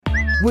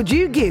Would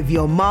you give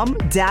your mum,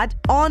 dad,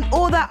 aunt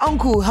or that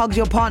uncle who hugs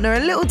your partner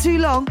a little too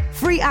long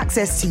free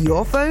access to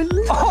your phone?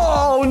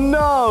 Oh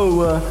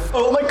no!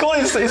 Oh my god,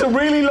 it's a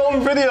really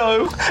long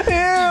video.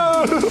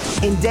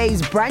 Ew! In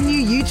Dave's brand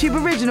new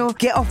YouTube original,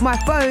 Get Off My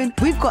Phone,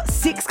 we've got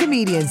 6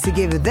 comedians to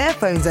give their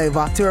phones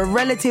over to a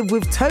relative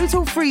with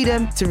total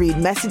freedom to read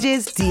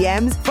messages,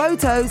 DMs,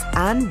 photos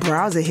and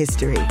browser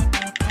history.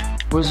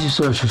 Where's your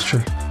search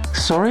history?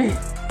 Sorry?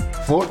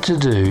 What to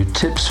do,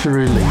 tips for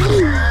relief.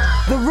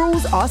 The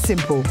rules are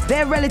simple.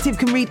 Their relative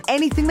can read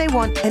anything they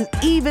want and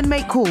even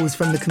make calls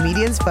from the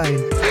comedian's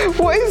phone.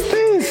 What is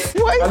this?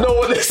 I know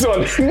what this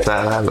one is.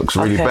 That looks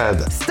really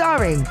bad.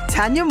 Starring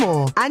Tanya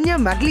Moore, Anya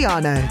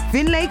Magliano,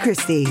 Finlay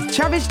Christie,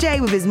 Travis J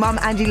with his mum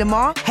Angie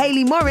Lamar,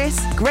 Hayley Morris,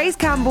 Grace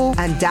Campbell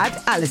and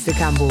dad Alistair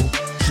Campbell.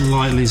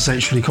 Slightly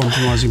sexually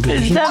compromising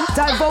people.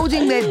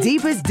 Divulging their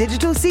deepest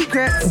digital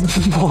secrets.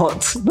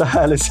 What the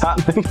hell is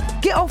happening?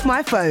 Get Off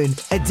My Phone,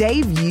 a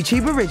Dave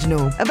YouTube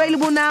original.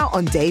 Available now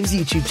on Dave's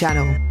YouTube channel.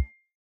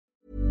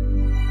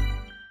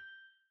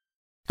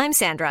 I'm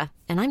Sandra,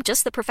 and I'm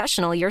just the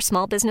professional your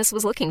small business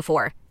was looking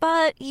for.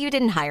 But you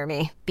didn't hire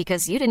me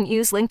because you didn't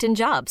use LinkedIn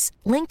Jobs.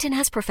 LinkedIn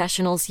has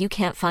professionals you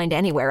can't find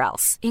anywhere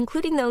else,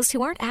 including those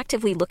who aren't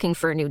actively looking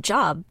for a new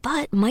job,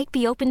 but might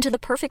be open to the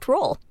perfect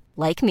role,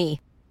 like me.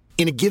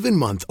 In a given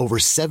month, over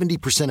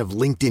 70% of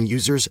LinkedIn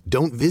users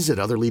don't visit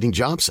other leading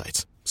job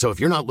sites. So if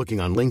you're not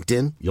looking on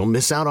LinkedIn, you'll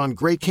miss out on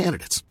great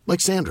candidates like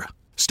Sandra.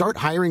 Start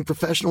hiring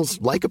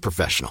professionals like a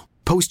professional.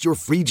 Post your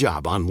free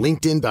job on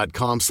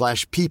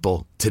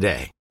linkedin.com/people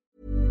today.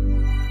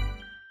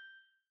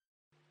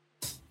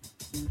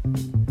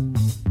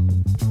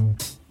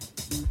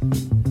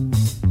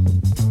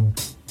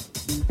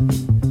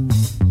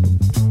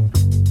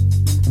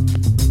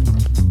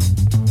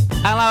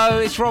 Hello,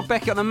 it's Rob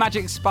Beckett on the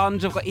Magic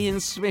Sponge. I've got Ian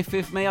Smith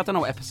with me. I don't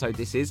know what episode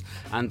this is,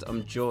 and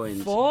I'm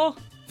joined. 4?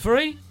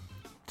 3?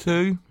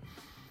 2.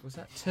 Was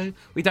that 2?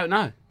 We don't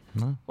know.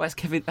 No. Well,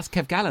 that's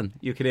Kev Gallen.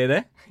 You can hear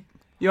there.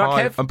 You all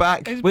right, Hi, Kev? I'm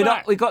back.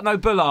 We got no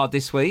Bullard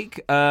this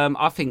week.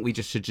 I think we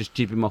should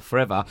jib him off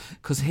forever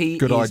because he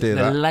is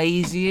the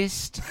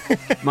laziest,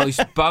 most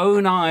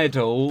bone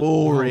idle,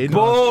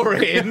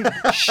 boring,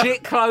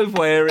 shit clothes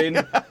wearing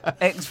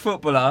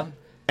ex-footballer.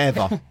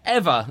 Ever.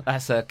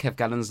 That's Kev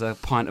Gallen's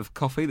pint of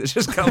coffee that's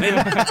just come in.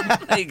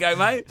 There you go,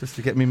 mate. Just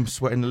to get me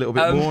sweating a little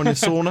bit more in the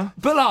sauna.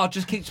 Bullard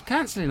just keeps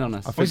cancelling on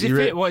us. What is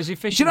he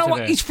fishing? Do you know what?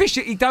 today? He's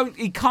fishing. He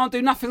can't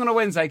do nothing on a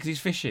Wednesday because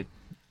he's fishing.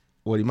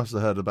 Well, he must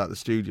have heard about the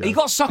studio. He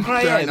got Soccer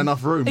AM. There ain't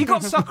enough room. He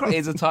got Soccer AM.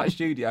 It's a tight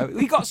studio.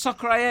 He got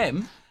Soccer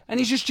AM and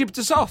he's just jibbed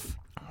us off.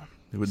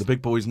 With the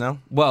big boys now.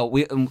 Well,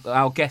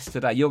 our guest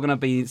today, you're going to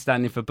be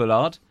standing for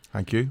Bullard.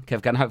 Thank you.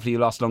 Kev Gallen, hopefully you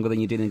last longer than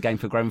you did in the game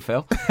for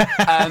Grenfell.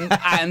 And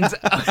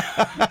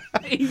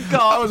he's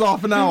got... That was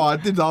half an hour. I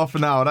did half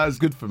an hour. That was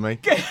good for me.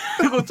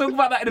 We'll talk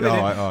about that in a minute.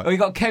 All right. We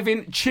got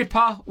Kevin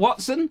Chipper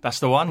Watson. That's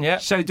the one, yeah.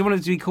 So do you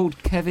want to be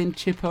called Kevin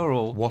Chipper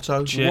or...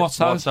 Watto?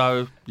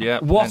 Watto, yeah.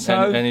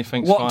 Watto.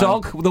 Anything's What fine.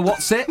 dog? The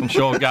what's it? I'm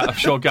sure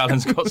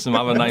Gallen's got some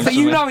other names. So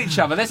you know each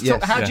other. Let's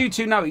talk. How yeah. do you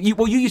two know? You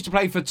used to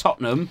play for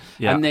Tottenham,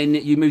 and then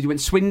you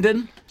went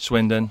Swindon.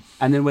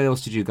 And then where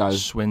else did you go?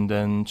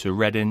 Swindon to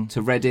Reading.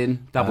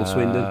 Double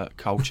Swindon.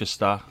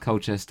 Colchester.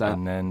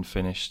 And then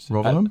finished...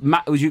 Rotherham?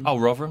 Matt, was you... Oh,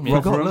 Rotherham. Yeah.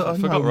 I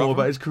forgot more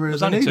about his career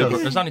as an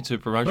There's only 2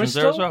 promotions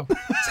there as well.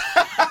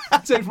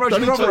 Two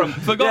promotions Rotherham.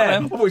 Forgot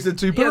them. I thought he said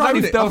 2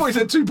 Peronis. I thought he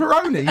said 2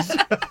 Peronis.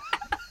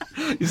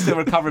 You're still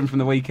recovering from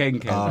the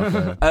weekend, Ken. Oh,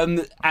 okay.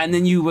 And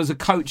then you was a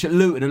coach at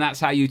Luton, and that's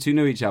how you two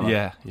knew each other.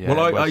 Yeah.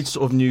 Well, I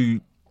sort of knew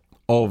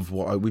of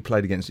what we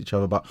played against each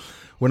other, but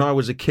when I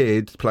was a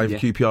kid playing for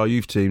QPR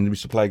youth team, we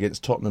used to play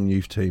against Tottenham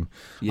youth team,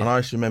 and I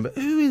used to remember,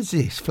 who is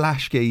this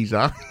Flash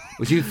geezer?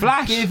 Was you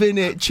Flash? Giving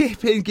it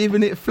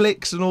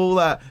flicks and all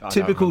that.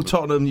 Typical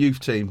Tottenham youth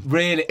team.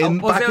 Really?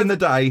 Back in the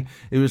day,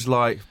 it was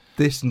like,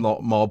 this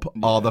lot mob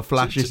are the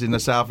Flashes in the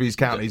South East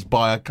counties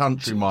by a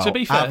country mile. To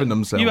be fair, having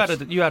themselves. you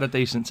had a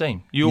decent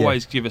team. You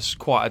always give us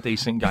quite a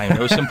decent game. There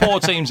were some poor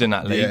teams in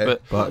that league,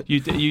 but you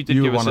did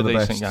give us a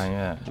decent game.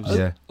 Yeah.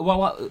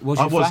 What was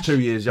I your was Flash?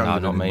 2 years younger.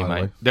 No, not me,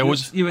 mate. I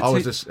was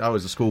a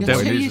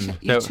schoolboy.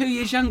 You're 2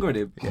 years younger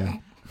than him. Yeah.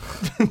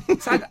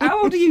 So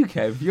how old are you,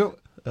 Kev? You're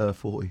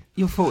 40.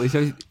 You're 40.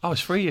 So I was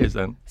 3 years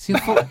then. So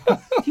you're 40.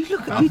 You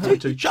look. You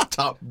do. Shut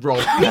up, Rob.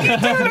 Look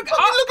at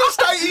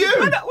state of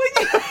you.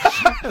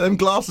 Them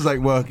glasses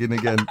ain't working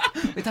again.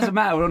 It doesn't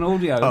matter. We're on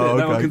audio.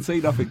 No one can see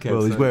nothing, Kev.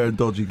 Well, he's wearing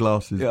dodgy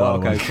glasses.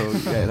 Okay, cool.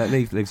 Yeah,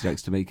 leave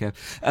jokes to me, Kev.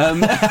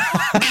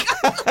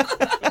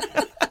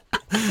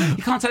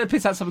 You can't take a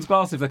piss out someone's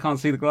glasses if they can't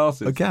see the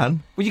glasses. I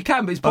can. Well, you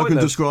can, but it's I pointless.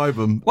 can describe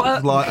them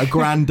like a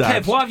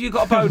granddad. Kev, why have you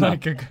got a boner?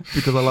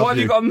 Because I love you. Why have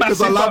you got a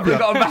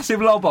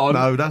massive lob on?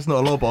 No, that's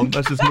not a lob on.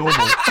 That's just normal.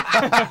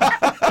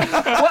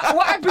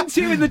 What happened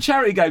to you in the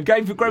charity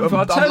game for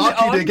Grenfell? I'm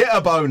lucky to get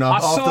a boner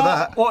after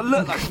that. What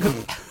looked like...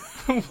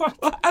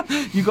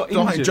 You got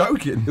injured. I ain't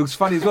joking. It was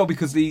funny as well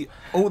because the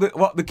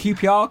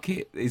QPR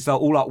kit is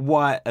all like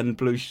white and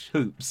blue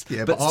hoops.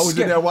 Yeah, but I was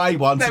in their way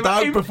once.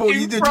 Before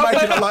you did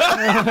make it like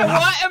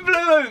white and blue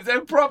hoops.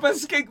 They're proper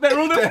skink. They're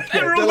all the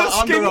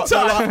skin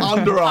tight.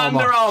 Under Armour.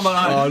 Under Armour.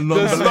 Oh,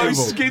 the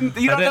most skin.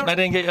 They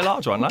didn't get you a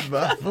large one, like.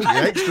 The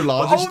extra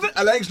large.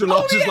 An extra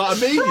large is like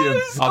a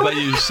medium. I bet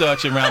you were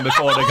searching around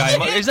before the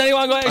game. Has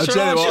anyone got extra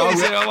large?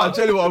 I'll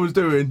tell you what I was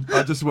doing.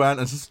 I just went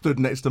and stood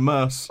next to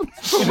Merce.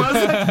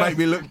 Make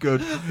me look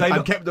good.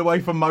 And kept away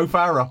from Mo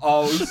Farah.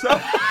 Oh,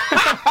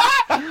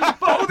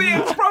 but all the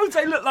ex-pros,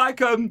 they look like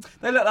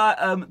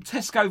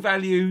Tesco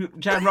value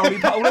jam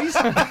roly-polies.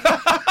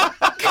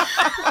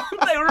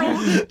 They were all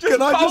just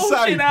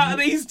bulging out of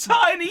these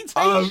tiny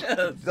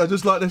t-shirts. I'd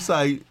just like to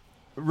say,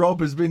 Rob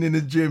has been in the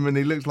gym and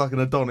he looks like an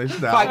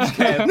Adonis now. Thanks,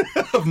 Kev.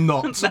 I'm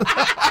not.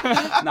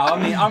 No, I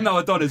mean, I'm no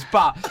Adonis,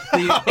 but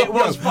it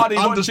was funny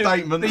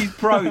Understatement. watching these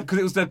pros, because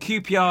it was the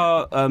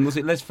QPR, was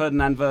it Les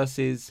Ferdinand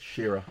versus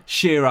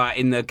Shearer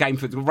in the game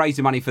for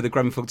raising money for the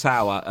Grenfell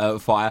Tower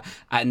fire,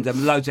 and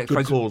loads of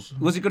good cause.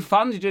 Was it good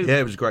fun? Did you? Yeah,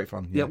 it was great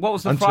fun. Yeah. What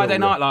was the Friday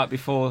night like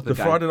before the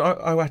game? Friday night,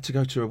 I had to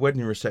go to a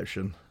wedding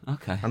reception.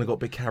 Okay. And I got a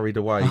bit carried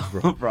away.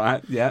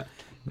 Right, yeah.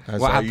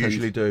 As what I happened?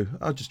 Usually do.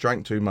 I just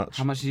drank too much.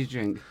 How much did you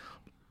drink?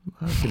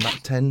 I think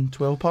about 10,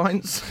 12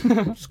 pints.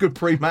 It's a good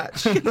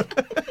pre-match.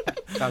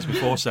 That was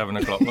before 7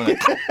 o'clock, wasn't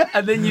it?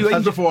 And then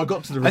before I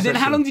got to the reception. And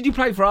then how long did you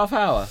play for? Half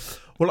hour?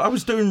 Well, I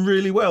was doing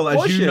really well,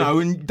 as you know,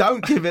 and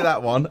don't give it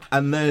that one.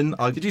 And then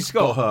I Did you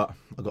score? got hurt.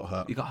 I got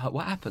hurt. You got hurt?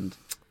 What happened?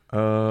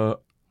 I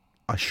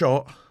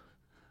shot,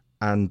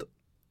 and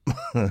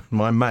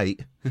my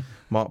mate,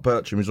 Mark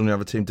Bertram, who's on the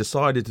other team,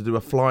 decided to do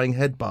a flying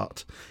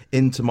headbutt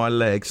into my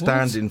leg,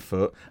 standing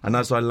foot, and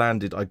as I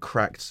landed, I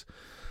cracked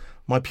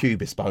my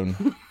pubis bone.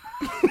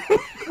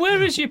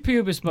 Where is your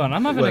pubis bone?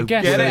 I'm having a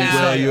guess. Get it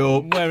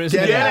out. Where is it?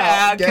 Get it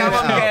out. Come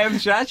on,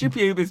 Kev. That's your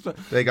pubis bone.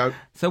 There you go.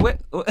 So where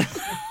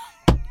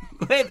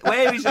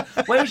is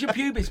your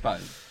pubis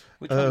bone?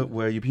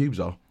 Where your pubes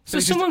are. So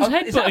someone's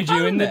headbutted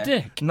you in the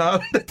dick? No,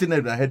 they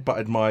didn't. They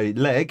headbutted my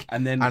leg,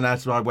 and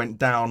as I went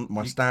down,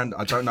 my stand.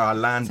 I don't know. I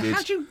landed.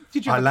 So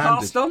did you have a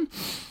cast on?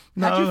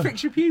 No. How'd you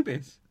fix your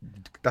pubis?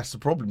 That's the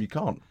problem. You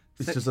can't.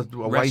 It's just a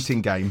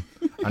waiting game,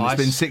 and it's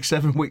been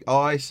 6-7 week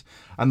ice.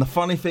 And the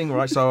funny thing,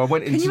 right? So I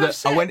went into the.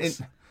 I went in.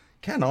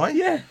 Can I?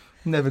 Yeah.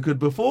 Never could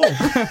before.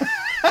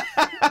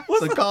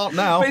 So can't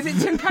now. But is it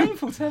too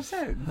painful to have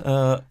sex?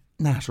 No,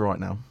 it's all right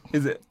now.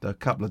 Is it? A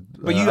couple of.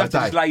 But you have to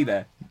just lay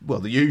there. Well,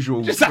 the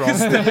usual.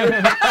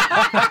 I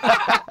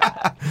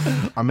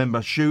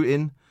remember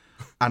shooting,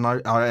 and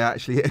I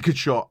actually hit a good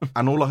shot,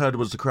 and all I heard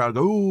was the crowd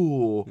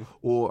go,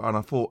 "Ooh!" And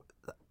I thought,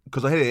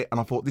 because I hit it,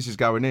 and I thought this is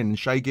going in. And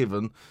Shay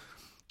Given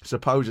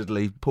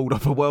supposedly pulled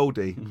up a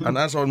worldie, and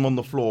as I'm on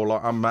the floor,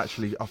 like I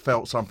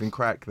felt something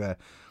crack there.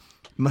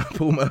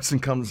 Paul Merson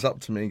comes up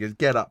to me and goes,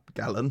 "Get up,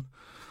 Gallen,"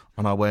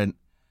 and I went,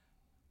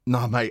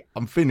 "No, mate,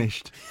 I'm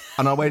finished."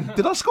 And I went,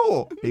 "Did I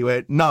score?" He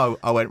went, "No."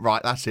 I went,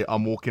 "Right, that's it,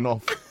 I'm walking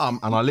off." And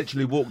I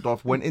literally walked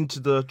off, went into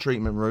the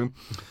treatment room.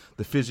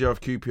 The physio of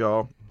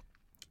QPR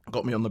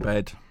got me on the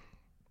bed.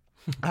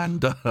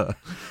 And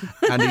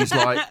he's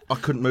like, I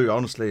couldn't move,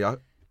 honestly.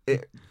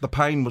 The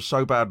pain was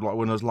so bad, like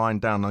when I was lying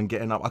down and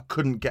getting up, I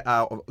couldn't get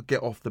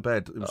off the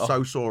bed. It was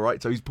so sore,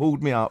 right? So he's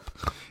pulled me up.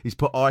 He's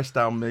put ice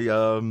down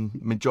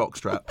my jock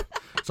strap.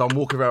 So I'm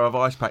walking around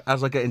with ice pack.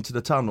 As I get into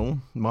the tunnel,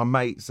 my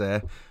mate's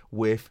there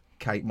with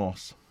Kate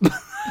Moss.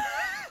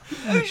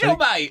 Who's your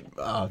mate?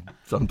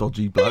 Some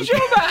dodgy bloke. Who's your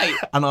mate?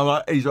 And I'm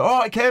like, he's like, "All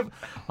right, Kev."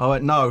 I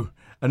went, "No."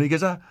 And he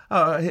goes,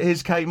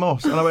 "Here's Kate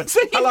Moss." And I went,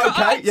 "Hello,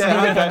 Kate."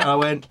 Yeah, okay. And I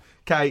went,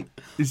 "Kate,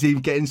 it's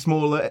even getting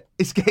smaller.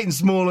 It's getting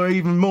smaller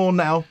even more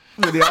now."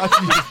 With the ice,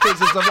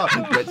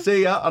 "Let's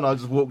see ya." And I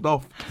just walked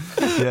off.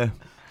 Yeah.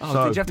 Oh,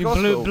 so, did you have to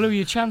go blew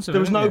your chance of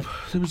there it.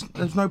 There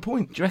was no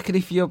point. Do you reckon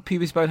if your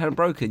pubis bone hadn't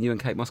broken, you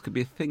and Kate Moss could be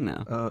a thing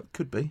now?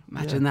 Could be.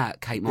 Imagine that,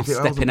 Kate Moss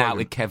stepping out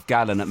with Kev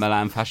Gallen at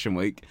Milan Fashion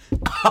Week.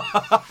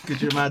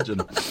 Could you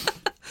imagine?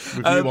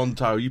 With you on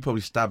tow, you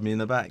probably stab me in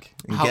the back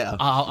and get her.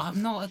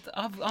 I'm not.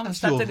 I've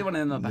stabbed anyone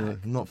in the back. Yeah,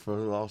 not for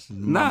the last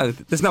month. No,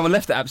 there's no one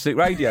left at Absolute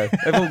Radio.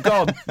 They've all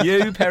gone.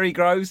 You, Perry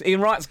Groves,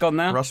 Ian Wright's gone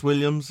now. Russ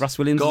Williams is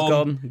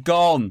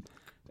gone.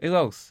 Who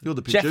else? You're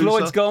the producer. Jeff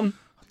Lloyd's gone.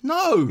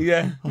 No.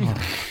 Yeah.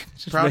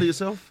 Proud of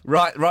yourself?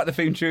 Write the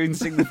theme tune,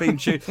 sing the theme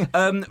tune.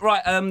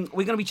 We're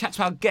going to be chatting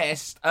to our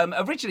guest.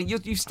 Originally,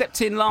 you stepped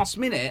in last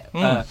minute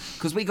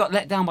because we got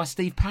let down by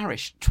Steve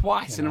Parish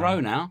twice in a row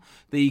now.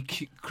 The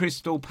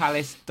Crystal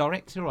Palace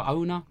director or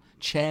owner.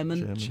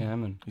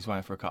 Chairman. He's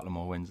waiting for a couple of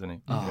more wins, isn't he?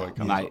 Oh,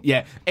 mate,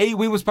 yeah.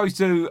 We were supposed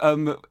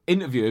to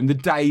interview him the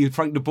day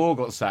Frank de Boer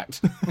got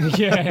sacked.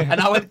 Yeah. And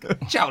I went,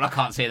 Joel, I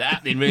can't see that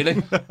happening,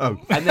 really.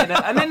 And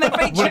then they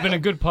beat would have been a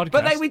good podcast.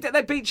 But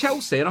they beat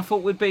Chelsea, and I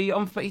thought we'd be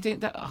on. But he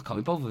didn't. I can't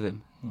be bothered with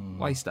him.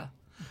 Waster.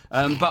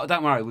 But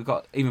don't worry, we've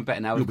got even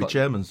better now. You'll be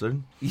chairman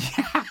soon.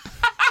 Yeah.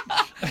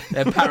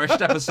 Parish,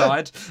 step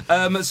aside.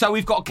 So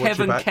we've got Kev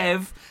and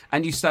Kev,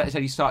 and you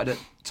started at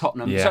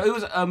Tottenham. Yeah. So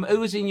who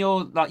was in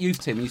your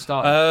youth team when you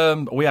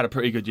started? We had a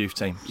pretty good youth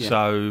team. Yeah.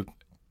 So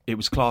it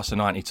was class of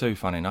 92,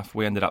 funny enough.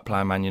 We ended up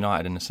playing Man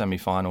United in the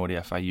semi-final of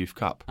the FA Youth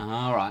Cup.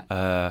 All right.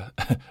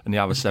 And the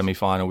other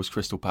semi-final was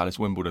Crystal Palace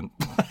Wimbledon.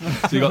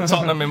 So you got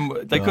Tottenham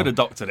in. They could have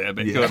doctored it a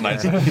bit, couldn't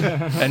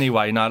they?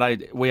 Anyway, no,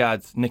 we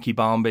had Nicky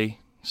Barmby,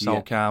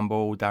 Sol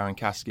Campbell, Darren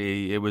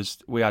Caskey.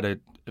 We had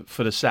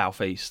for the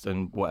South East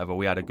and whatever,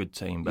 we had a good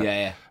team,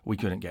 but we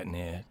couldn't get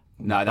near.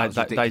 No, that was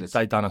ridiculous.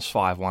 They done us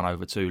 5-1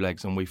 over 2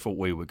 legs, and we thought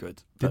we were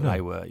good. But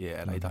they were,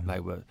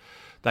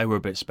 they were a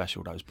bit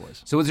special, those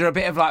boys. So was there a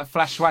bit of like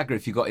flash swagger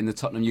if you got in the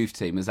Tottenham youth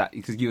team? Is that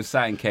because you were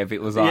saying, Kev,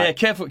 it was like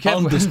Kev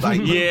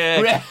understatement.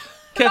 Yeah.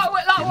 Kev,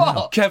 like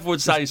what? Kev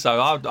would say so.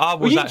 I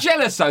were you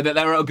jealous though that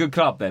they were at a good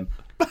club then?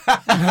 No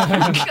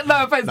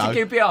offence to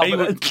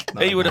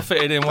QPR. He would have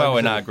fitted in well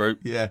in our group.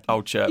 Yeah.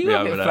 Old Chirpy you were a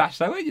over bit there. flash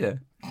though, weren't you?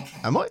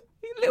 Am I?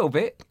 A little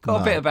bit.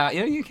 Got a bit about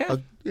you. You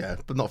can. Yeah,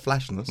 but not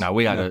flashing us. No,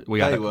 we had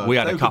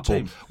a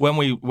couple. When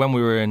we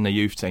were in the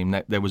youth team,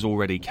 there was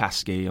already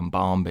Caskey and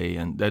Barmby,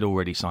 and they'd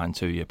already signed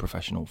 2-year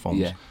professional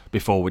forms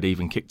before we'd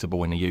even kicked a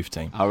ball in the youth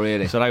team. Oh,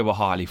 really? So they were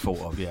highly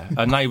thought of,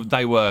 and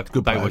they were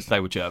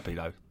chirpy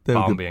though,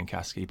 Barmby and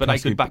Caskey, but they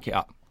could back it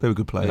up. They were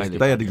good players.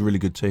 They had a really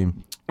good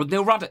team. Was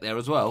Neil Ruddock there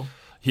as well?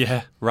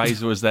 Yeah,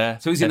 Razor was there.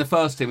 So he's in the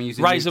first team. And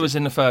Razor was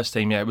in the first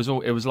team. Yeah, it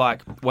was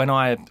like when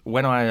I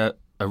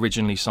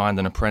originally signed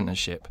an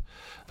apprenticeship.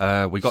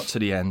 We got to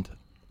the end.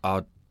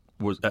 I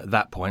was at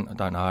that point, I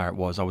don't know how it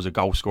was, I was a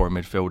goal scoring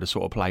midfielder,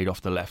 sort of played off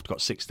the left,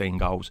 got 16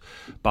 goals.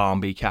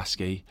 Barmby,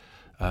 Caskey,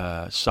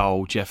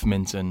 Sol, Jeff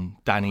Minton,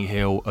 Danny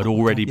Hill had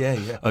already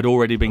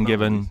been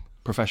given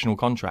professional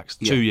contracts,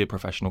 2-year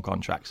professional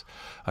contracts.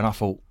 And I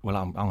thought, well,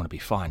 I'm going to be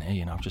fine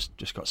here, I've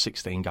just got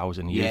 16 goals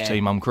in the youth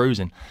team, I'm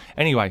cruising.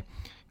 Anyway,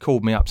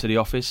 called me up to the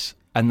office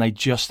and they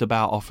just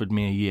about offered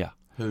me a year.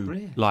 Who?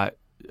 Really? Like,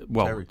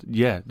 well, Terry.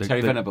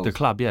 The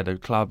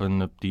club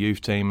and the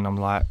youth team, and I'm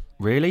like,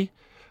 really?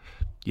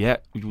 Yeah,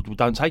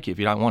 don't take it if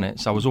you don't want it.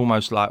 So I was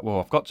almost like, well,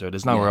 I've got to.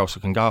 There's nowhere else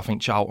I can go. I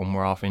think Charlton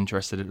were half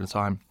interested at the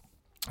time.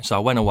 So I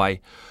went away,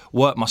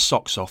 worked my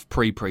socks off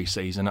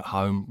pre-season at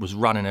home, was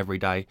running every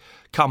day,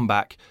 come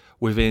back.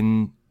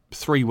 Within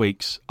 3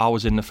 weeks, I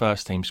was in the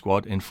first team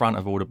squad in front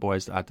of all the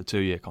boys that had the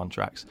 2-year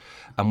contracts.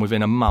 And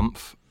within a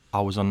month, I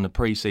was on the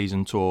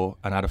pre-season tour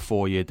and had a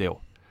 4-year deal.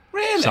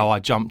 Really? So I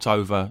jumped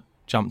over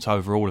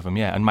all of them,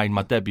 and made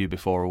my debut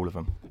before all of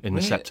them in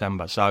the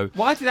September. So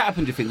why did that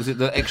happen, do you think? Was it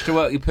the extra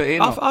work you put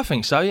in? I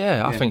think so,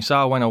 I think so.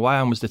 I went away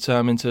and was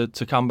determined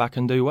to come back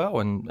and do well,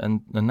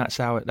 and that's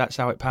how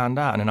it panned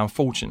out. And then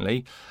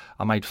unfortunately,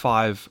 I made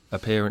 5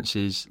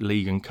 appearances,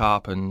 League and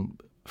Cup and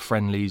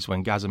friendlies.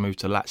 When Gaza moved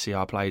to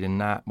Lazio, I played in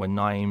that. When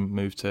Naim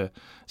moved to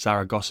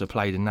Zaragoza,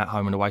 played in that,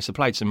 home and away. So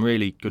played some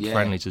really good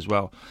friendlies as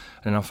well.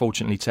 And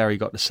unfortunately, Terry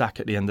got the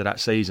sack at the end of that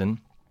season.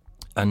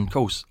 And of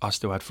course, I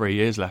still had 3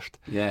 years left.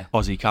 Yeah.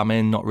 Ozzy come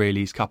in, not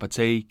really his cup of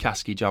tea.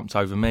 Caskey jumped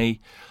over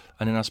me,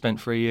 and then I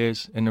spent 3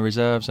 years in the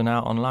reserves and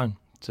out on loan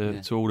to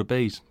all the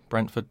Bs,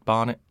 Brentford,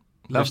 Barnet,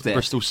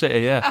 Bristol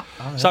City.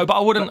 So, but I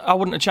wouldn't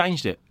have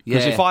changed it,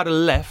 because if I'd have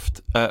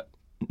left at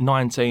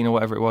 19 or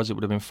whatever it was, it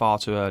would have been far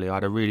too early. I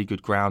had a really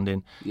good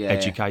grounding,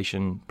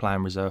 education,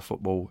 playing reserve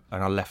football,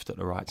 and I left at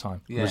the right time.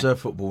 Reserve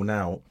football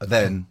now,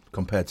 then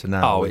compared to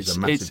now, is a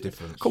massive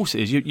difference. Of course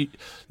it is.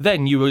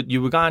 Then you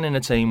were going in a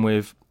team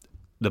with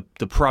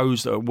the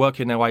pros that are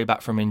working their way back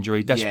from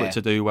injury, desperate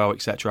to do well,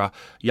 etc.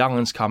 Young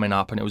ones coming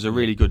up, and it was a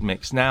really good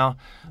mix. Now,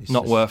 it's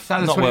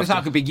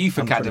like a big youth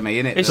academy,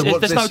 isn't it?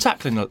 There's no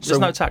tackling. No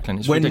tackling.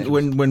 It's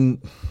ridiculous.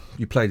 When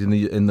you played in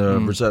the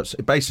reserves,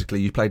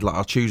 basically you played like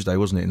our Tuesday,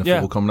 wasn't it, in the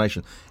football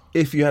combination?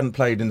 If you hadn't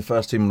played in the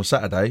first team on a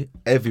Saturday,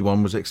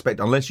 everyone was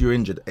unless you're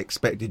injured,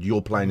 expected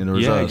you're playing in the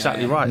reserves. Yeah,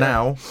 exactly right.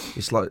 Now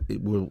it's like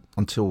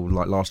until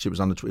like last year it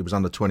was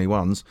under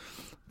 21s.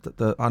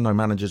 I know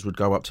managers would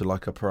go up to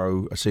like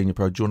a senior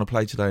pro. Do you want to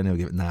play today? And they'll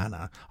give it,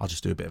 nah, I'll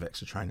just do a bit of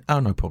extra training. Oh,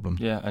 no problem.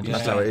 Yeah, and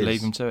just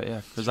leave them to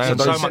it. Because they have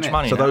so much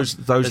money. So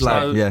those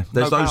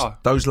lads,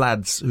 those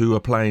lads who are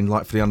playing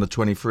like for the under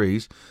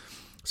 23s.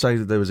 Say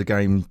that there was a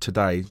game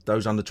today.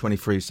 Those under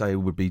 23s say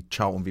would be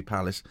Charlton v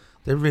Palace.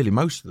 They're really,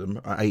 most of them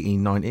are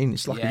 18, 19.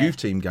 It's like a youth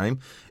team game.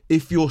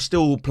 If you're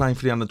still playing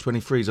for the under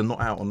 23s and not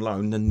out on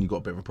loan, then you've got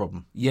a bit of a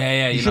problem.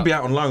 You should be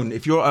out on loan.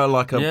 If you're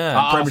like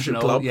a Premiership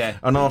club,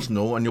 an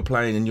Arsenal, and you're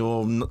playing and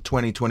you're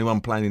 20, 21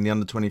 playing in the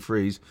under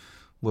 23s,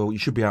 well, you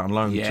should be out on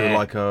loan to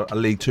like a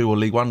League 2 or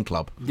League 1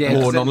 club or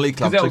a non-league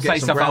club. Because they'll say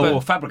stuff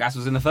like, Fabregas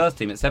was in the first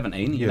team at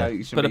 17. You know,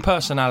 but the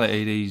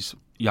personality, these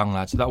young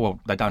lads,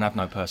 they don't have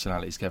no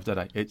personalities, Kev, do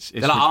they?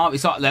 They're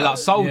like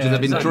soldiers.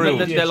 They've been drilled.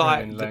 They're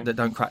like, they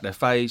don't crack their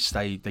face.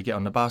 They get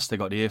on the bus. They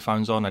got the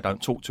earphones on. They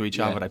don't talk to each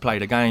other. They play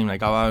the game. They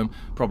go home.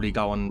 Probably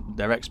go on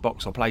their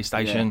Xbox or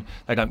PlayStation.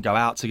 They don't go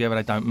out together.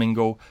 They don't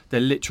mingle. They're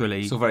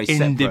literally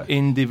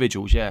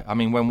individuals. Yeah, I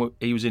mean, when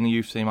he was in the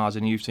youth team, I was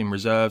in the youth team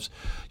reserves.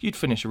 You'd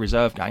finish a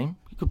reserve game.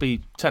 It could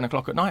be 10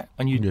 o'clock at night,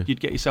 and you'd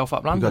get yourself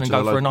up London and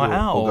go for a night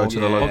out, or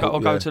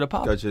go to the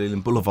pub. Go to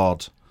Leland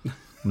Boulevard.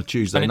 On a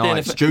Tuesday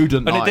night,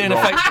 student night. It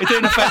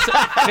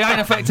ain't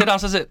affected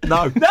us, has it?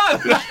 No.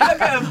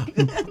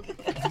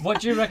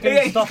 What do you reckon?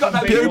 Yeah, he's got no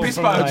pubis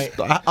bones.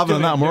 Other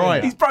than that, I'm all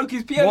right. He's broke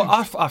his pubes. Well,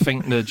 I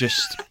think they're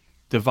just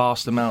the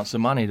vast amounts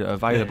of money that are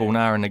available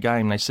now in the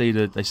game. They see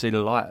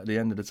the light at the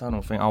end of the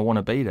tunnel. Think I want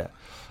to be there.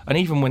 And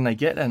even when they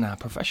get there now,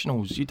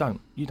 professionals, you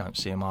don't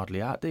see them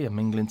hardly out there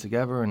mingling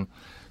together and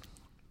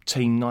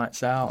team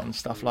nights out and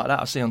stuff like that.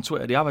 I see on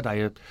Twitter the other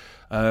day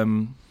a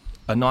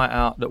night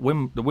out that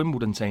the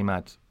Wimbledon team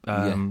had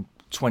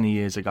 20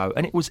 years ago,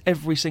 and it was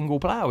every single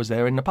player was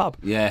there in the pub.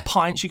 Yeah,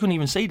 pints. You couldn't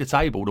even see the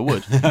table, the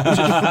wood. It was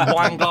just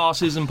wine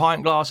glasses and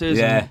pint glasses.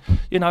 Yeah,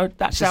 and,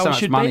 that's how it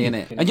should money be. In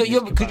it. And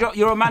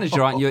you're a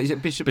manager, aren't you? Is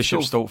it Bishop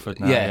Stortford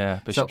now? Yeah,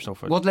 Bishop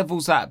Stortford. What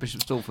level's that,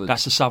 Bishop Stortford?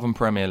 That's the Southern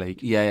Premier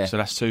League. Yeah. So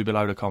that's 2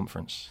 below the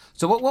conference.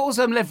 So what was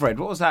Leverhead?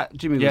 What was that?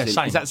 Jimmy was in?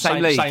 Same. Is that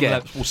same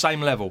league?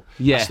 Same level.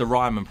 Yeah. That's the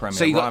Ryman Premier.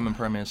 So Ryman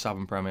Premier and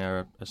Southern Premier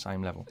are the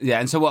same level.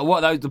 Yeah, and so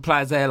what are the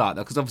players there like?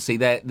 Because obviously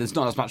there's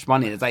not as much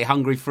money. Are they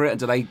hungry for it? And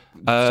do they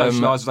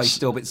socialise? Are they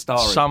still a bit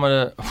starry? Some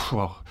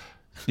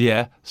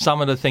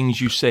of the things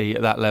you see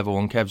at that level,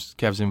 and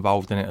Kev's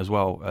involved in it as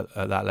well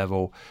at that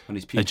level,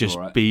 are just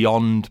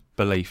beyond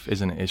belief,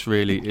 isn't it? It's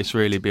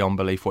really beyond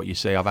belief what you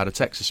see. I've had a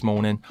text this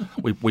morning.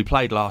 We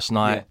played last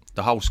night.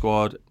 The whole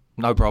squad,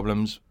 no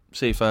problems.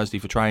 See you Thursday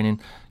for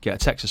training. Get a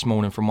text this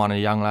morning from one of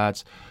the young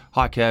lads.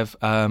 Hi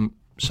Kev,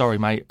 sorry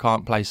mate,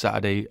 can't play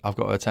Saturday. I've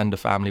got to attend a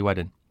family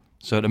wedding.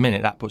 So at the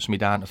minute that puts me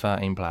down to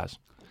 13 players.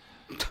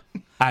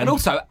 And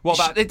also, what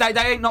about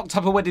they ain't knocked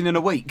up a wedding in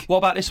a week? What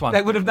about this one?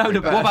 They would have known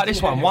about. What about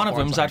this one? One of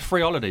them's had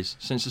 3 holidays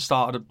since the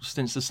start of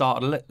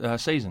the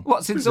season.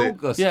 What, since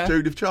August? Yeah.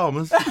 Judith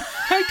Chalmers.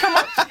 Hey,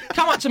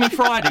 come up to me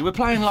Friday. We're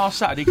playing last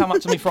Saturday. Come up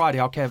to me Friday,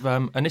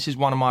 Kev. And this is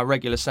one of my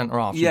regular centre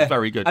halves. Yeah,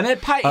 very good. And they're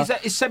paid.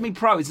 Is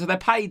semi-pro? So they're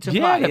paid to play.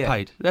 Yeah, they're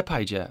paid. They're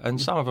paid. Yeah,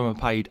 and some of them are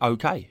paid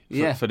okay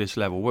for this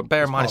level.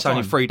 Bear in mind, it's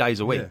only 3 days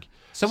a week. Yeah.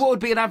 So what would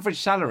be an average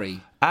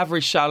salary?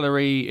 Average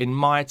salary in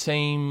my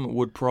team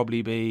would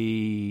probably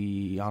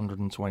be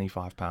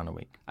 £125 a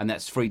week. And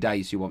that's 3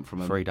 days you want from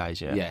them? 3 days,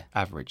 yeah.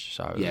 Average.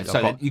 So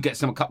you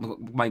get a couple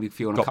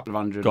of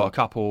hundred. Got a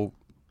couple,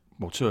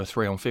 2 or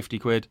 3 on 50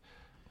 quid,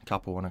 a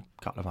couple on a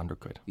couple of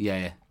 £100.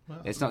 Yeah.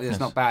 Well, it's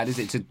not bad, is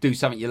it, to do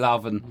something you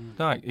love? And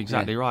no,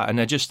 exactly right. And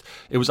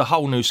it was a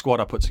whole new squad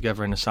I put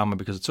together in the summer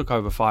because I took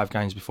over 5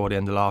 games before the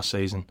end of last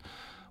season,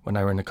 when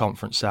they were in the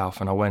Conference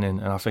South, and I went in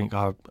and I think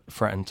I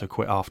threatened to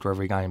quit after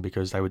every game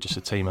because they were just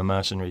a team of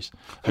mercenaries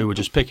who were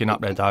just picking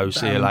up their dough,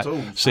 see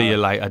you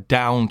later,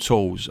 down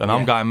tools. And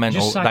I'm going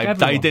mental.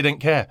 They didn't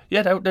care.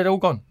 Yeah, they're all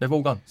gone. They've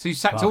all gone. So you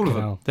sacked all of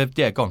them?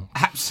 They've gone.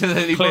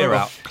 Absolutely clear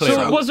out.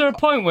 So was there a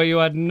point where you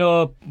had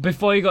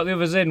before you got the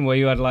others in, where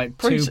you had like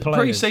 2 players?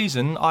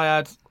 Pre-season, I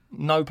had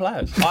no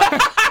players.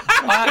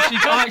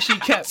 I actually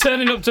kept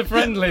turning up to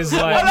friendlies.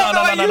 Like, no.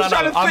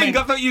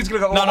 I thought you was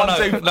going to go.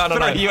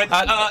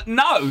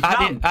 No.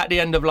 At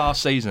the end of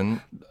last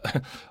season,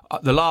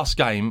 the last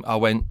game, I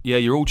went,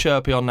 you're all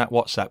chirpy on that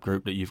WhatsApp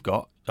group that you've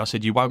got. I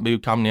said, you won't be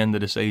come the end of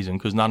the season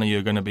because none of you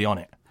are going to be on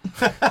it.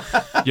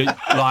 Are you in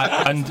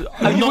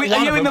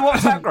the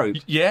WhatsApp group?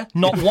 Yeah,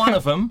 not one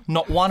of them.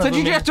 So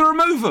did you have to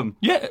remove them?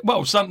 Yeah,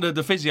 well,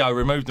 the physio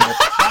removed them.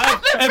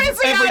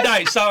 Every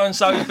day, so and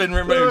so's been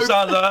removed.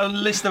 So a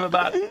list of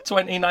about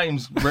 20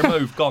 names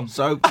removed, gone.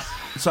 So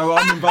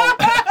I'm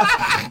involved.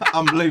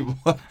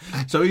 Unbelievable.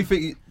 So you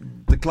think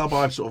the club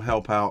I sort of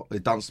help out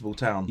is Dunstable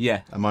Town?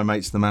 Yeah. And my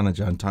mate's the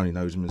manager, and Tony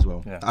knows him as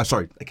well. Yeah.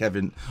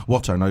 Kevin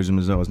Watto knows him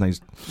as well. His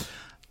name's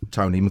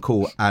Tony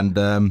McCall,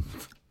 and.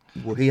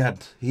 Well,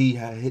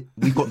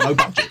 we've got no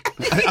budget.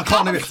 I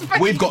can't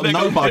even. We've got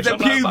no budget.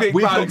 The pubic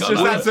bones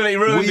just absolutely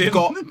ruined We've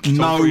got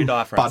no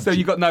budget. So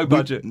you've got no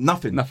budget?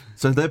 Nothing.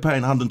 So they're paying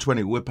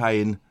 120. We're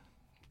paying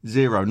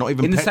 0. Not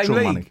even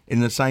petrol money. In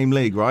the same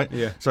league, right?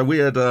 Yeah. So we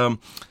had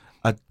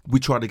we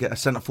tried to get a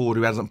centre forward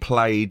who hasn't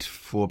played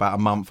for about a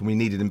month, and we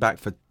needed him back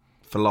for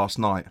last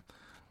night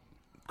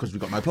because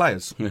we've got no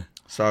players. Yeah.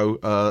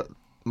 So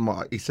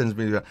he sends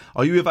me,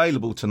 "Are you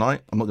available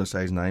tonight?" I'm not going to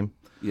say his name.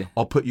 Yeah.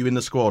 I'll put you in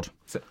the squad.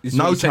 So,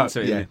 No,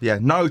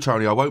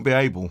 Tony, I won't be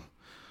able.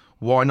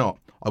 Why not?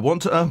 I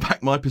want to earn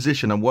back my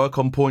position and work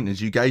on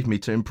pointers you gave me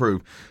to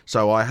improve.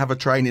 So I have a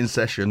training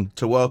session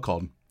to work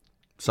on.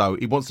 So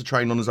he wants to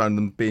train on his own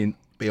and be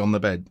on the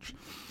bench.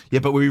 Yeah,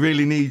 but we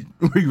really need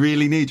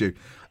you.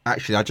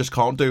 Actually, I just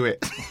can't do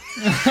it.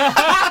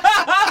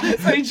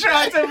 So he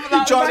tried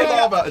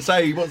to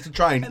say he wants to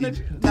train.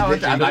 No,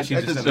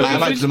 actually, just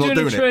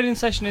doing a training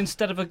session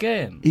instead of a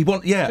game.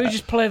 So you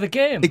just play the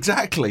game.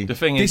 Exactly.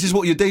 This is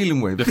what you're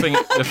dealing with. The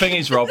thing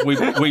is, Rob, we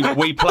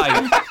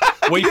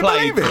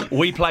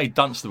played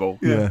Dunstable,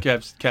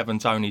 Kev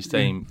and Tony's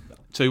team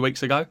 2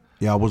 weeks ago.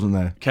 Yeah, I wasn't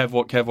there. Kev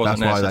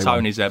wasn't there, so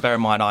Tony's there. Bear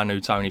in mind, I knew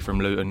Tony from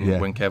Luton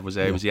when Kev was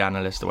there. He was the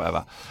analyst or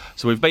whatever.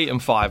 So we've beaten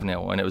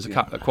 5-0, and it was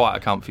quite a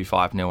comfy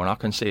 5-0, and I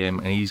can see him,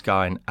 and he's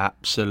going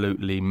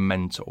absolutely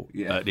mental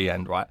at the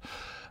end, right?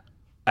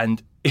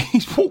 And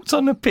he's walked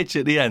on the pitch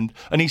at the end,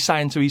 and he's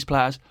saying to his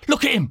players,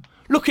 look at him,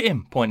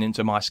 pointing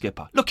to my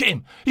skipper. Look at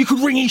him. You could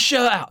wring his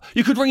shirt out.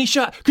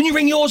 Can you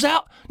wring yours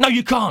out? No,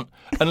 you can't.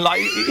 And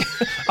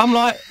I'm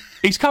like,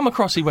 he's come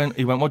across, he went,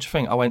 what do you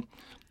think? I went,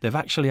 they've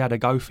actually had a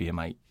go for you,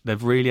 mate.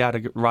 They've really had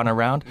a run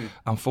around.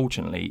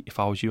 Unfortunately, if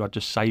I was you, I'd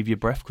just save your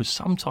breath, because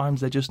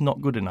sometimes they're just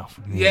not good enough.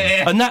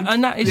 Yeah. And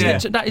that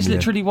is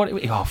literally what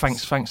it. Oh,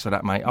 thanks for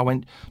that, mate. I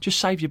went, just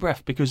save your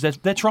breath, because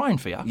they're trying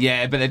for you.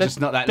 Yeah, but they're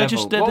just not that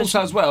level.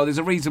 Also, as well, there's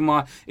a reason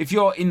why if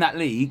you're in that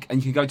league and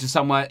you can go to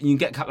somewhere and you can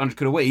get a couple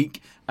 $100 a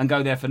week and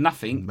go there for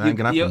nothing,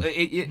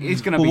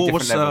 it's going to be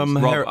different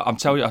levels. Rob, I'll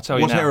tell you what's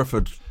now.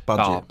 Hereford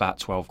budget? Oh, about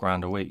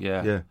 $12,000 a week.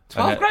 Yeah.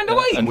 12 grand a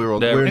week. And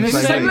we're in the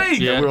same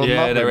league.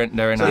 Yeah, they're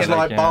in. So it's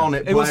like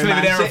Barnet. It was living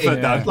in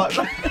Hereford,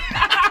 though.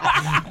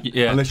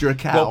 Yeah. Unless you're a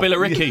cow. Well,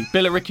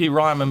 Billericay,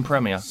 Ryman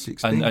Premier,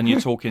 and you're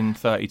talking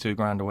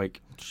 $32,000 a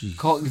week.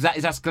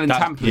 That's Glen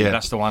Tamplin. Yeah,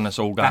 that's the one that's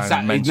all going that's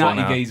mental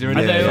now. Ignati geezer,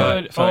 isn't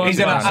it? He's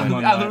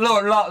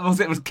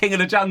was King of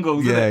the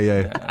Jungle?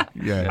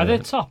 Yeah. Are they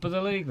top of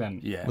the league then?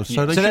 Yeah. Well,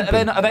 so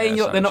they're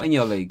not in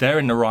your league. They're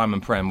in the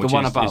Ryman Prem, which the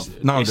one is above.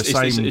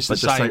 It's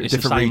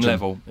the same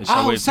level.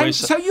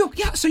 So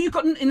you've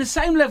got in the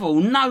same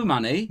level, no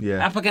money,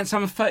 up against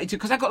someone 32,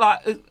 because they've got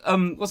like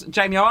what's it,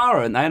 Jamie O'Hara,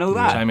 haven't they, and all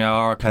that. Jamie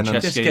O'Hara,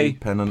 Konchesky,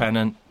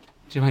 Pennant.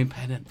 Jermaine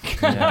Pennant.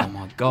 Yeah. Oh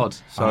my God.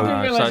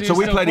 So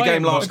we played a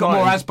game last night.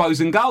 More Asbos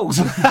than goals.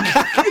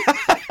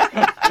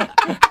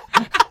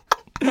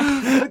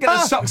 Get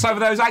the socks over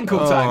those ankle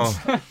tags.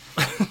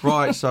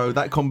 Right, so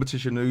that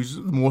competition, who's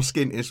more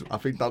skint, I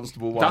think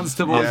Dunstable won.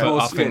 Dunstable's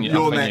more skint.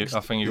 You're next. I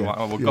think you're right.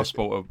 Well,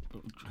 Gosport are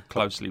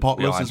closely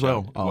Potless behind as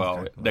well. You.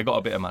 Well, they got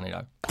a bit of money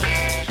though.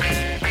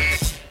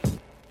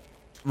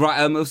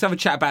 Right, let's have a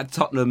chat about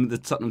Tottenham, the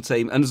Tottenham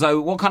team. And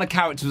so, what kind of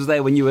characters was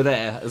there when you were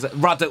there?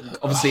 Ruddock,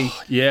 obviously.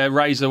 Yeah,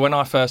 Razor, when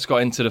I first got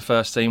into the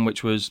first team,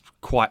 which was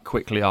quite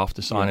quickly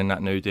after signing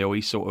that new deal,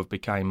 he sort of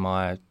became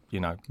my,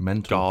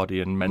 mentor.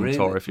 Guardian,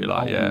 mentor, if you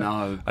like.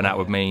 No. And that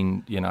would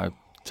mean,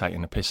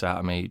 taking the piss out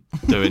of me,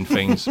 doing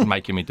things,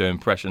 making me do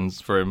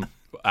impressions for him.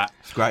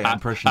 It's great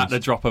impressions. At the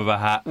drop of a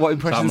hat. What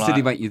impressions did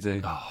he make you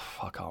do? Oh,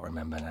 I can't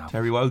remember now.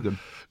 Terry Wogan.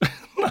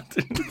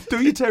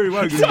 Do you Terry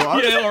Wogan?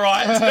 Yeah, all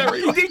right. Terry.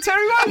 You do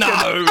Terry Wogan?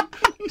 No,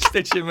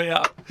 stitching me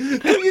up. Do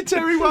you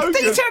Terry Wogan? Do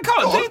you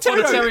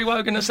Terry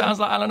Wogan that sounds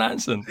like Alan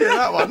Hansen? Yeah,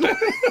 that one.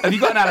 Have you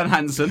got an Alan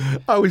Hansen?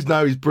 I always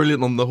know he's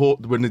brilliant on the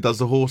when he does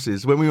the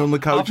horses. When we were on the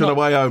coach on the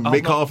way home,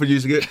 Mick Harford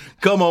used to get,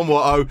 come on,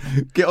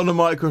 Watto, get on the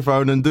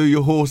microphone and do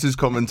your horses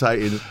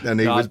commentating. And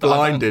he was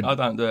blinded. I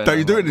don't do it. Don't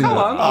you do it anymore?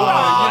 Come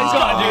on. He's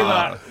got to do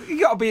that.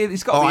 He's got to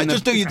be. All right,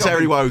 just do your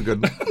Terry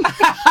Wogan.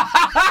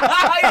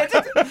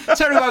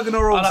 Terry Wogan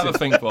or I'll have a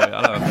think for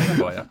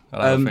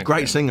you.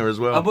 Great singer as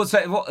well. What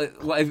have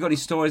you got any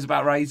stories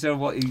about Razor?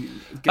 What you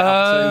get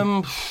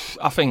up to?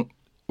 I think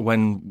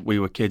when we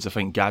were kids, I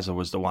think Gazza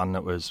was the one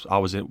that was. I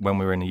was when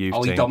we were in the youth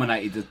team. He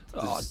dominated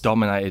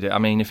dominated it. I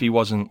mean, if he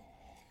wasn't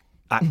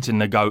acting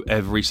the goat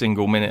every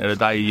single minute of the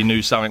day, you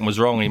knew something was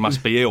wrong. He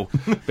must be ill,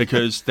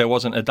 because there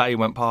wasn't a day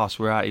went past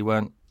where he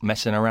weren't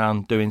messing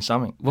around doing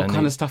something. What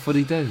kind of stuff would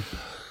he do?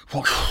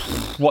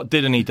 What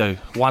didn't he do?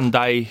 One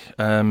day,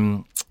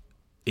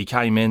 he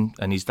came in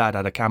and his dad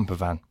had a camper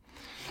van.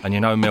 And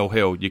Mill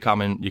Hill, you're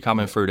coming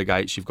through the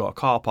gates, you've got a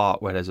car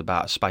park where there's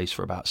about space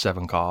for about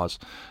 7 cars.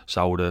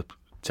 Solder,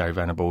 Terry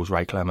Venables,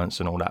 Ray Clements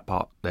and all that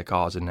part, their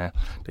cars in there.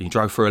 Then you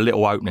drove through a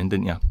little opening,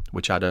 didn't you?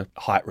 Which had a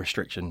height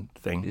restriction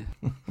thing.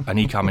 Yeah. And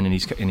he come in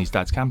his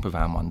dad's camper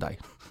van one day.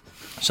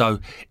 So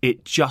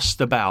it just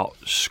about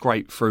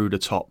scraped through the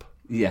top.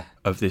 Yeah.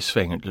 Of this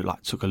thing, it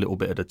took a little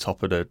bit of the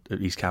top of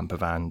his camper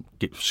van,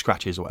 get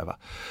scratches or whatever.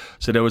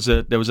 So there was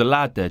a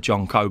lad there,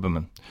 John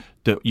Coberman,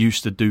 that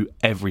used to do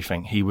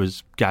everything. He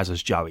was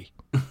Gazza's Joey.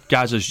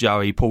 Gazza's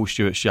Joey, Paul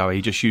Stewart's Joey.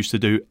 He just used to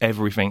do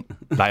everything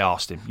they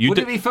asked him. Would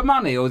it be for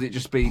money, or would it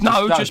just be?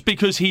 No, just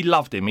because he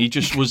loved him. He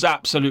just was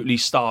absolutely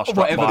starstruck.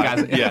 Whatever, by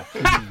Gazza.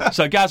 Yeah.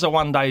 So Gazza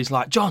one day is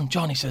like, John.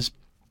 He says,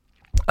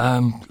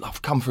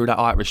 I've come through that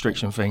height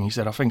restriction thing. He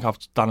said, I think I've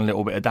done a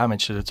little bit of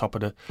damage to the top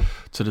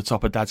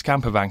of Dad's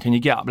camper van. Can you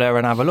get up there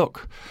and have a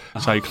look?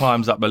 So he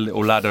climbs up a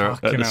little ladder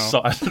at the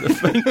side of the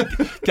thing.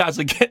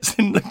 Gazza gets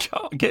in the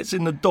car, gets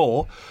in the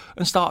door,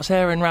 and starts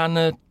herring around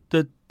the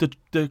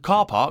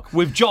car park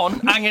with John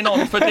hanging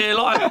on for dear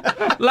life.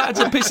 Lads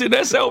are pissing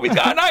themselves. He's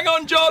going, hang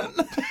on, John,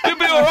 you'll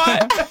be all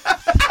right.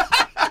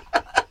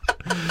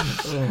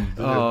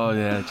 Oh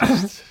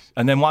yeah.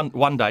 And then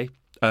one day.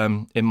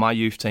 In my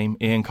youth team,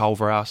 Ian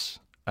Culverhouse,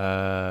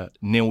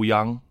 Neil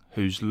Young,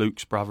 who's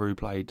Luke's brother who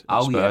played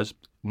at Spurs.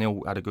 Yeah.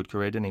 Neil had a good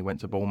career, didn't he?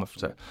 Went to Bournemouth.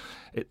 So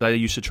they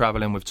used to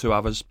travel in with 2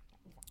 others,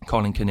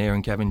 Colin Kinnear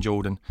and Kevin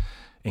Jordan.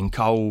 In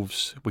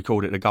Coles, we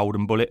called it the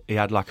Golden Bullet. He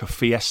had like a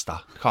Fiesta.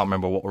 I can't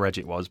remember what reg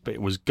it was, but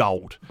it was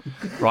gold.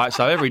 Right,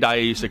 so every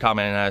day he used to come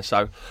in there.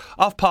 So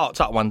I've parked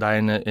up one day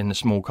in the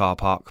small car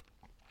park,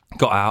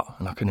 got out,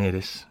 and I can hear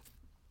this.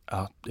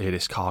 I hear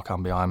this car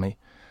come behind me.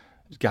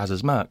 It's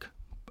Gazza's Merc.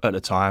 At the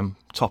time,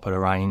 top of the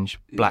range,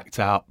 blacked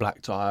out,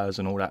 black tyres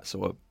and all that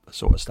sort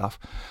of stuff.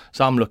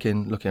 So I'm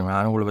looking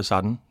around, all of a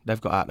sudden,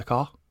 they've got out the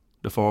car,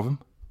 the 4 of them.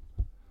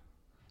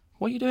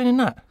 What are you doing in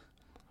that?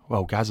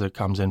 Well, Gazza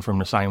comes in from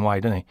the same way,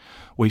 doesn't he?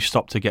 We've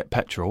stopped to get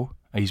petrol.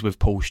 He's with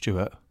Paul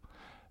Stewart.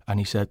 And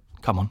he said,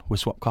 come on, we'll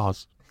swap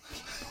cars.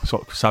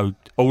 So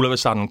all of a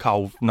sudden,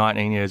 Cole,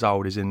 19 years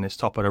old, is in this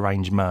top of the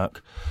range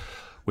Merc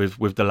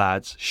with the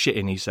lads,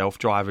 shitting himself,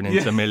 driving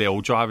into Mill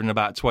Hill, driving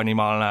about 20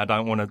 mile an hour,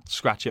 don't want to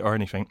scratch it or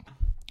anything.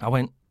 I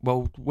went,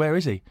 well, where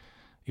is he?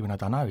 He went, I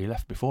don't know, he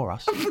left before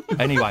us.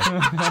 Anyway,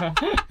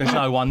 there's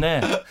no one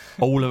there.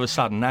 All of a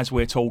sudden, as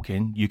we're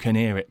talking, you can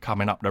hear it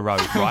coming up the road,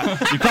 right?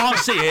 You can't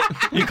see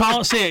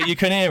it, you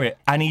can hear it.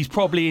 And he's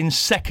probably in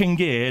second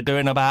gear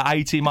doing about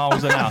 80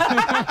 miles an hour.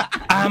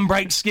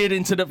 Handbrake skid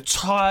into the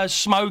tyres,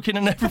 smoking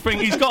and everything.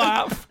 He's got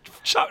out,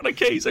 chucked the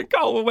keys and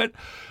Cole went,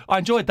 I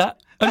enjoyed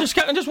that. And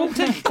just walked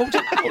in.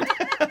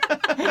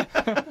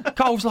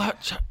 Cole's like,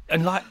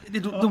 and like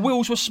the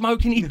wheels were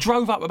smoking. He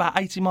drove up about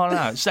 80 mile an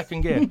hour,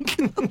 second gear.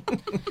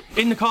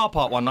 In the car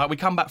park one night, we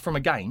come back from a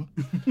game,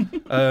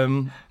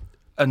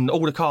 and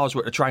all the cars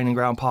were at the training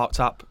ground parked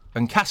up.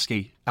 And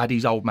Kasky had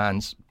his old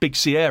man's big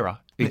Sierra.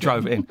 He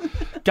drove it in.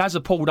 Gazza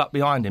pulled up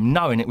behind him,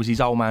 knowing it was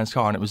his old man's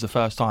car, and it was the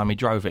first time he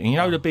drove it. And you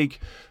know the big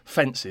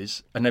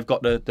fences, and they've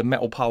got the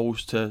metal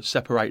poles to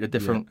separate the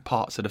different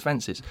parts of the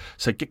fences.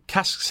 So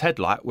Kask's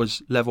headlight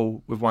was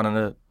level with one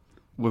of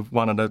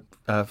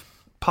the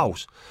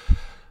poles.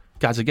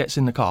 Gazza gets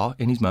in the car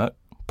in his Merc,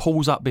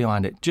 pulls up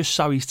behind it just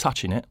so he's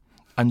touching it,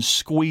 and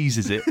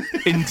squeezes it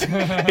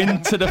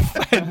into the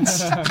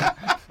fence.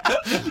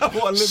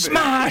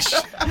 Smash!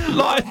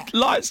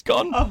 Lights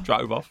gone.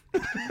 Drove off.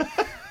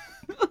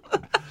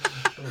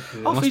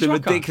 Must be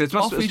ridiculous,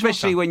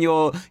 especially when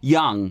you're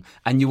young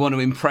and you want to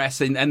impress.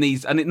 And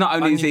not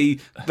only is he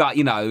like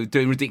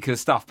doing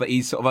ridiculous stuff, but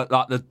he's sort of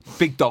like the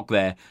big dog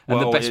there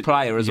and the best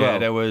player as well.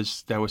 Yeah,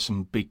 there were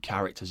some big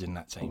characters in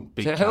that team.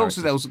 So who else?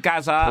 There was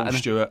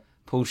Gazza,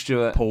 Paul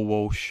Stewart, Paul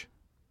Walsh.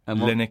 And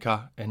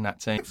Lineker in that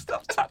team.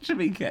 Stop touching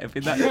me, Kev,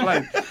 in that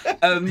plane.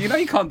 You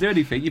can't do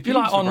anything. You're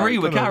like Henri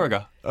with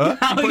Carragher.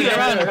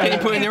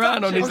 Putting your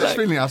hand on his leg. I'm just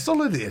feeling how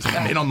solid he is.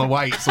 In on the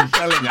weights, I'm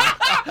telling you.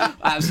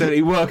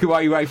 Absolutely, working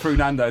your way through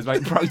Nando's,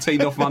 mate.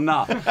 Protein off my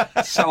nut.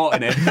 So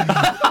hot in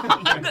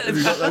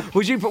it.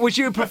 Was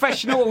you a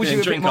professional or was you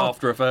a drink bit more...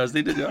 after a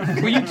Thursday, did you?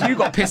 Well, you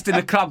got pissed in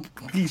the club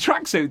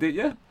tracksuit, didn't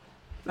you?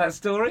 That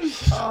story?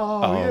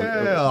 Oh,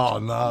 yeah. Oh,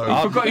 no.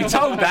 You forgot you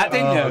told that,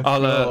 didn't you?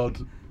 God.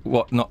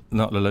 What? Not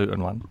the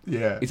Luton one.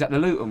 Yeah. Is that the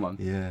Luton one?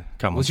 Yeah.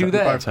 Come on. Was you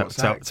there?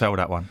 Tell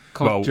that one.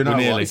 Well, we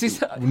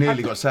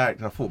nearly got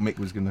sacked. I thought Mick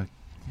was going to.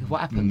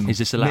 What happened? Is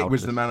this allowed? Mick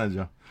was the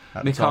manager.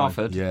 Mick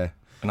Harford. Yeah.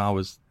 And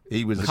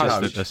he was the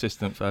coach.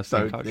 Assistant first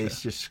team coach.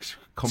 It's just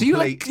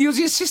complete. So you was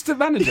the assistant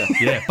manager?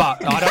 Yeah,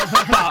 but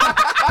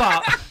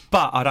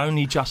I'd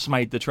only just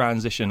made the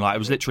transition. Like it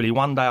was literally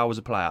one day I was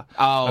a player.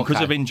 Oh, and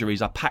because of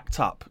injuries, I packed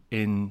up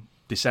in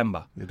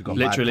December.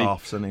 Literally, bad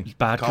calves, hasn't he?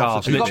 Bad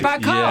calves. You got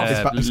bad calves?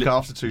 Yeah, his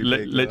calves are too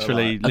big.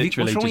 Literally. What's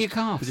wrong with your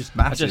calves? Just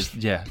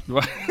massive.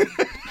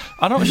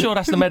 I'm not sure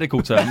that's the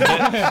medical term.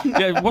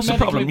 Yeah, what's the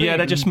problem? Yeah,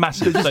 they're just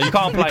massive, so you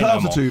can't play no more.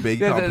 Calves are too big.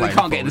 They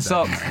can't get in the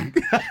socks.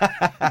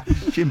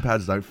 Gym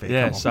pads don't fit.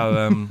 Yeah,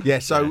 so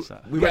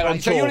we went on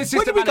tour. So you're an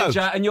assistant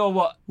manager, and you're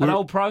what? An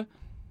old pro?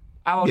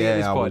 How old are you at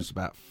this point? I was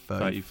about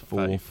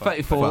 34.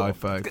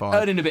 35.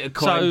 Earning a bit of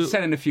coin,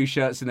 selling a few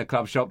shirts in the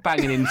club shop,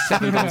 banging in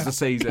 7 months a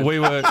season. We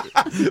were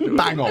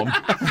bang on.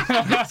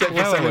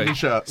 Where were we?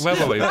 Shirts. Where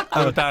were we?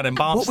 We were down in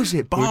Barnstaple. What was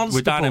it? Barnstaple.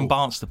 We're down in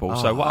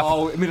Barnstaple. So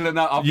what? Middle of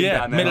nowhere.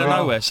 Yeah, middle of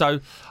nowhere. So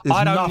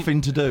there's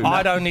nothing to do.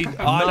 I'd only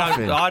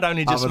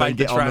just made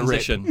the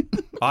transition.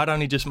 I'd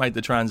only just made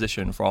the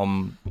transition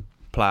from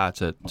player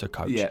to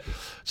coach. Yeah.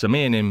 So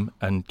me and him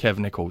and Kev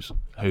Nichols,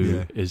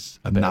 who is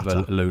a bit of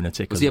a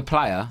lunatic. Was he a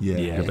player?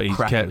 Yeah, but he's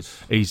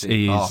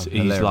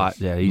like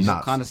he's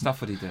what kind of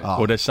stuff would he do?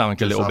 Well, there's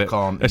something a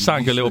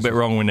little bit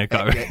wrong with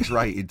Nico.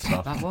 X-rated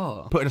stuff. Like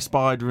what? Putting a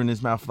spider in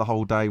his mouth for the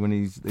whole day when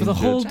he's for the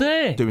whole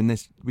day doing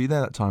this. Were you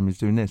there that time? He's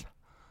doing this,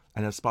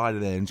 and a spider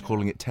there, and he's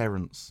calling it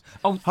Terence.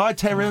 Oh, hi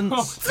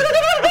Terence.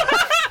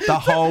 The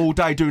whole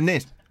day doing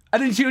this.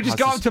 And then she would just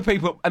go up to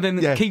people and then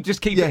keep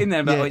it in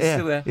there. But it's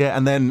still there. Yeah,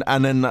 and then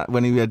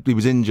when he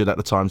was injured at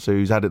the time, so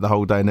he's had it the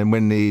whole day. And then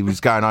when he was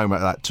going home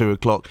at like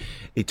 2:00,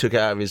 he took it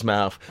out of his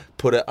mouth,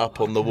 put it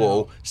up on the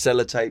wall,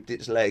 sellotaped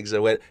its legs,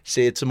 and went,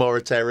 "See you tomorrow,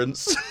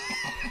 Terence."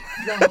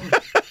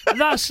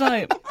 That's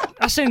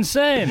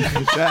insane.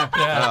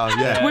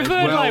 Yeah. We've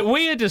heard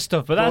weirder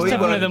stuff, but that's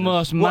definitely the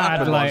most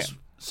mad.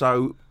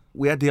 So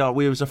we had it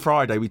was a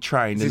Friday. We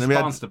trained, and then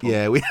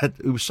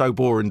it was so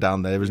boring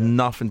down there. There was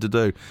nothing to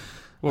do.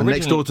 Well,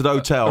 next door to the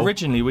hotel.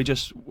 Originally,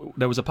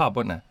 there was a pub,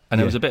 wasn't there? And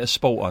there was a bit of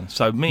sport on.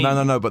 So me.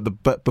 No.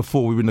 But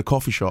before we were in the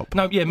coffee shop.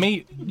 No, yeah,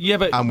 me. Yeah,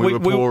 but and we were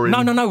pouring.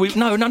 No.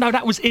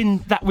 That was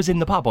in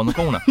the pub on the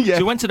corner. Yeah.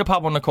 So we went to the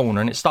pub on the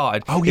corner, and it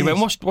started. Oh, he went,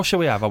 what shall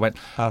we have? I went,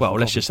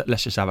 let's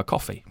just have a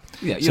coffee.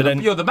 Yeah,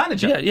 you're the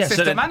manager. Yeah.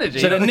 Assistant manager.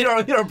 So then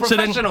you're a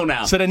professional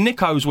now. So then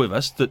Nico's with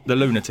us, the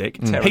lunatic.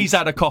 He's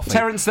had a coffee.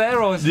 Terence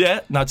there or?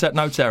 Yeah, no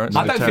Terence.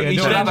 I don't think he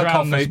should have a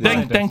coffee.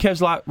 Then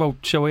Kev's like, well,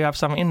 shall we have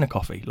something in the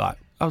coffee? Like.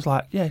 I was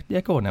like, yeah,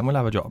 go on then. We'll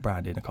have a drop of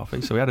brandy in a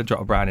coffee. So we had a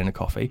drop of brandy in a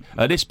coffee.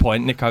 At this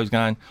point, Nico's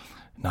going,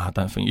 no, I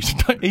don't think you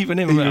should. Even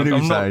him.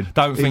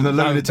 Don't think.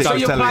 The so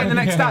you're playing the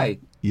next day?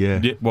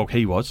 Yeah. Well,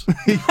 he was.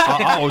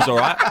 I was all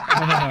right.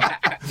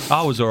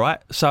 I was all right.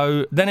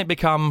 So then it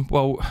become,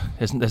 well,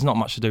 there's not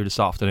much to do this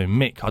afternoon.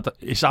 Mick,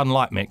 it's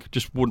unlike Mick,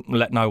 just wouldn't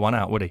let no one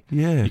out, would he?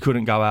 Yeah. You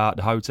couldn't go out.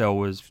 The hotel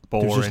was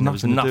boring. There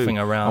was nothing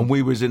around. And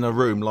we was in a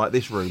room like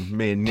this room,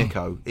 me and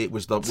Nico. It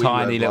was the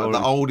tiny little,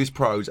 the oldest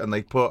pros, and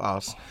they put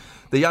us.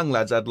 The young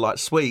lads had like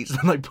suites,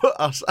 and they put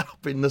us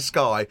up in the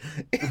sky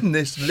in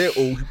this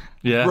little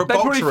They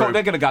probably thought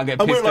they're going to go and get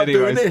pissed and we're like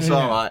anyways. doing this,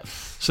 all right.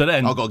 So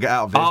then, I've got to get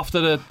out of here.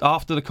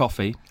 After the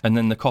coffee, and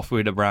then the coffee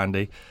with the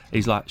brandy,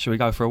 he's like, "Shall we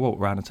go for a walk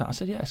around the town?" I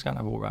said, "Yeah, let's go and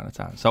have a walk around the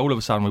town." So all of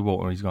a sudden we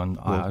walk, and he's gone,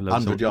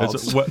 100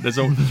 yards. There's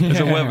a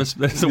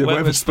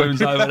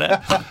Weatherspoons over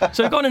there.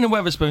 So we got in the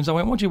Weatherspoons. I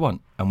went, "What do you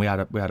want?" And we had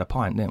a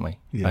pint, didn't we?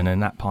 Yeah. And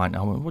then that pint,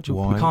 I went, "What do you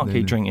want? We can't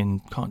keep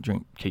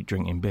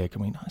drinking beer.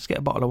 Can we? Let's get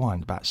a bottle of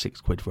wine. About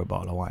 £6 for a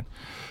bottle of wine."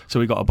 So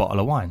we got a bottle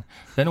of wine.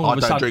 Then all I of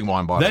a don't sudden, drink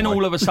wine, by the way. Then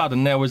all of a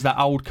sudden there was that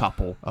old couple.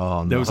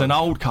 Oh, no. There was an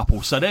old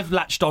couple. So they've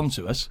latched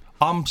onto us.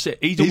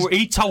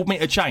 He told me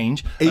to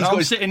change. And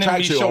I'm sitting in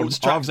my shorts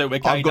tracksuit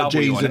with KW. I've got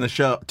jeans and a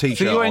t-shirt.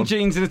 So you're wearing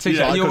jeans and a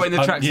t-shirt, and you're wearing the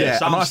tracksuit. Yeah,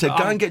 and I said,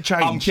 go and get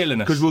changed. I'm killing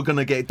us. Because we're going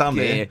to get it done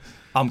here.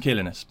 I'm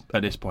killing us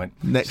at this point.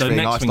 Next thing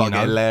I start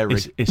getting Larry.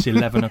 It's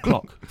 11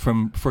 o'clock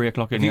from 3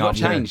 o'clock in the afternoon.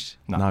 You got changed?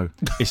 No.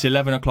 It's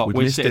 11 o'clock.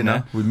 We missed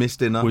dinner. We missed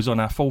dinner. We was on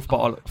our fourth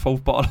bottle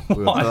of we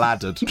were wine.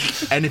 bladdered.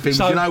 Anything.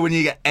 You know when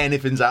you get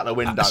anything's out the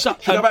window. Should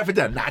we go back for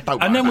dinner? Nah, don't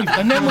worry.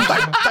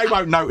 They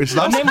won't notice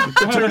us.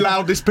 The two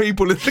loudest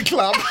people in the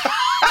club.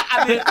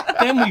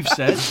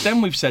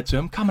 then we've said to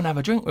him, come and have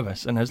a drink with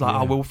us. And I was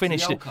like, we'll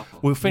finish it.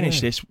 We'll finish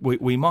this.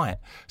 We might.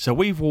 So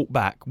we've walked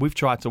back. We've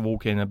tried to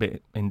walk in a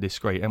bit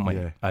indiscreet, haven't we?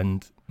 Yeah.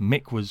 And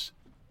Mick was...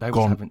 They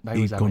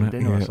was having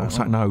dinner or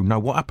something. No,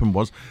 what happened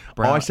was,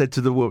 I said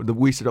to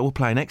we said, we're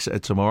playing Exeter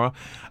tomorrow,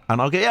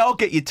 and I'll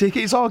get your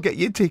tickets.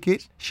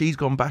 She's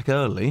gone back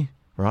early,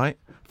 right,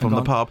 from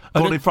the pub,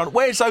 gone in front.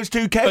 Where's those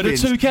two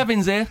Kevins? Are the two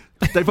Kevins here?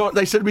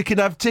 They said we could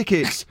have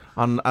tickets,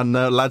 and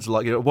the lads are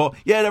like,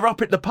 they're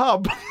up at the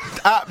pub,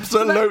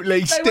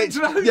 absolutely stitched.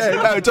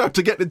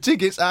 To get the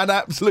tickets and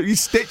absolutely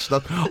stitched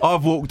us.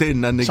 I've walked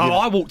in and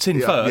I walked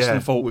in first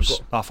and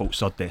thought,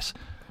 sod this.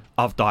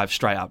 I've dived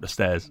straight up the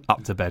stairs,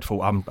 up to bed.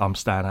 Thought I'm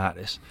staying out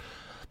of this.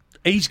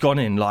 He's gone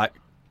in like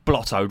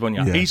blottoed, wasn't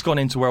you? Yeah. He's gone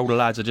into where all the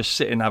lads are just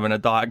sitting having a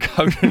Diet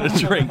Coke and a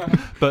drink.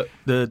 But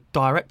the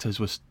directors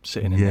were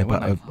sitting in there,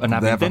 weren't they? And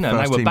having dinner. First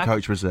and they were team back.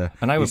 coach was there.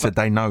 And he said,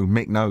 they know,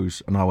 Mick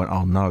knows. And I went,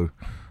 oh no.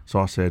 So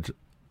I said...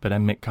 But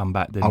then Mick come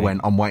back, didn't he? I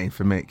went, I'm waiting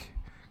for Mick.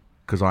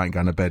 Because I ain't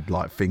going to bed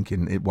like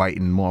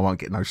waiting more. I won't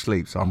get no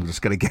sleep. So I'm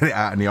just going to get it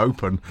out in the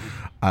open.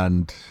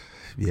 And...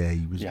 Yeah,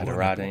 he was. You had a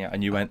ride,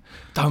 and you went,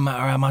 don't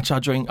matter how much I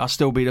drink, I'll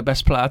still be the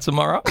best player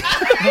tomorrow.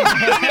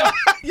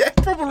 Yeah,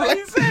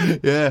 probably.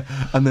 Yeah,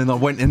 and then I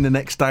went in the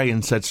next day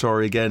and said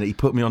sorry again. He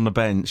put me on the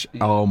bench.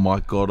 Oh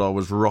my God, I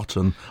was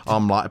rotten.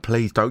 I'm like,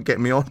 please don't get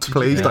me on,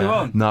 please.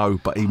 Don't. No,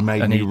 but he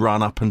made me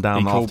run up and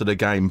down after the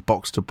game,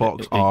 box to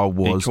box. I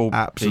was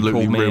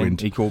absolutely ruined.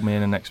 He called me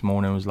in the next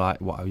morning and was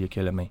like, "What? You're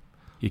killing me.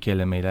 You're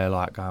killing me." They're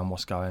like, going,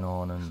 what's going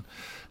on? And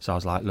so I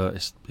was like, look,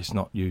 it's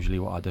not usually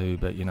what I do,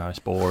 but it's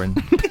boring.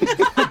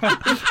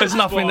 There's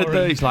nothing to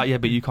do. He's like, yeah,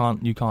 but you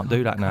can't do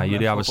that now. You're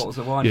the other side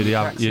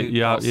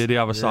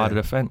of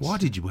the fence. Why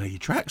did you wear your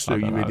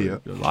tracksuit, you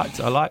idiot?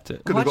 I liked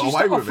it. Could have got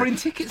away with it.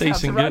 Tickets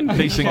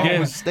decent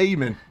gear.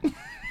 Steaming.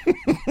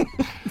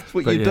 That's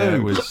what you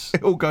do.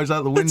 It all goes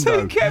out the window.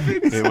 The two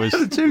Kevins. It was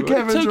the two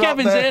Kevins. Two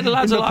Kevins here. The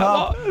lads are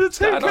like, what? The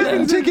two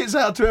Kevin tickets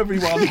out to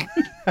everyone.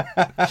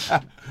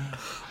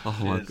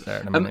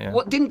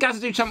 What didn't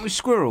Gazza do something with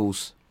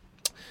squirrels?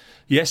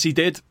 Yes, he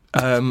did.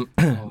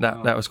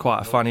 That was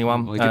quite a funny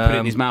one. Well, he did put it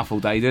in his mouth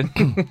all day, then.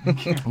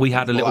 We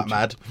had a little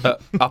mad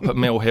up at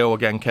Mill Hill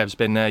again. Kev's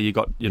been there. You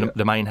got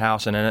the main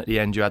house, and then at the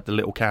end you had the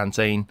little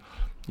canteen.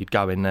 You'd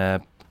go in there,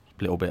 a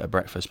little bit of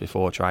breakfast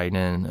before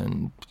training,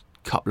 and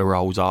a couple of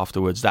rolls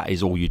afterwards. That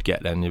is all you'd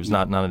get then. There was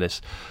none of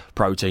this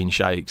protein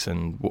shakes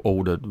and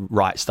all the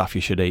right stuff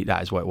you should eat.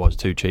 That is what it was: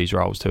 2 cheese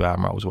rolls, 2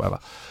 ham rolls, whatever.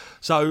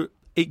 So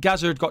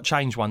Gazza had got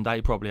changed one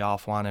day, probably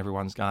 1:30.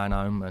 Everyone's going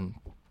home, and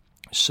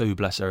Sue,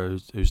 bless her,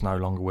 who's no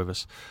longer with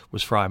us,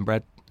 was frying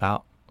bread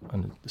out,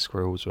 and the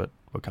squirrels were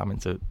coming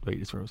to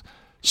eat the squirrels.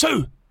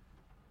 Sue,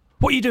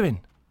 what are you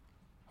doing?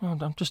 Oh,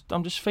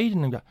 I'm just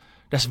feeding them.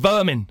 That's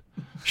vermin.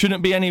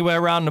 Shouldn't be anywhere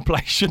around the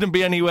place. Shouldn't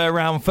be anywhere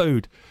around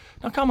food.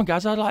 Now come on,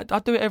 guys. I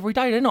do it every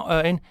day. They're not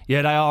hurting.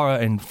 Yeah, they are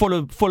hurting. Full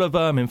of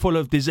vermin. Full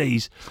of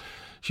disease.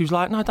 She was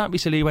like, no, don't be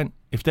silly. He went,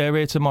 if they're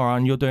here tomorrow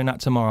and you're doing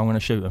that tomorrow, I'm going to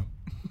shoot them.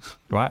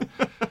 Right?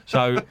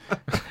 So...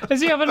 Is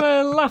he having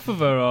a laugh of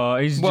her, or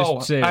he's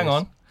just serious? Hang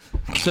on.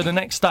 So the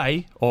next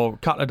day, or a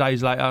couple of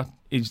days later,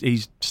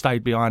 he's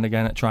stayed behind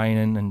again at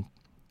training, and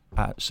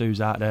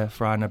Sue's out there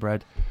frying the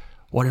bread.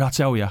 What did I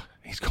tell you?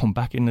 He's gone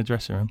back in the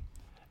dressing room.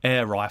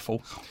 Air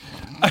rifle.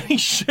 And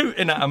he's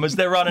shooting at them as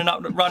they're running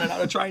out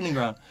the training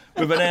ground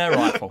with an air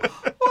rifle.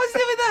 What What's he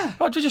doing there?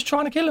 I was just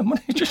trying to kill him.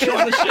 Just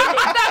trying to shoot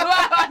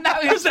him.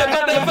 No, Because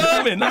they're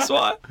vermin, that's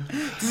why.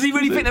 Does he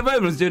really think they're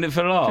vermin or is he doing it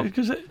for a laugh?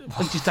 Because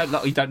You just don't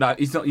know. You don't know.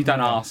 You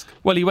don't ask.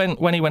 Well,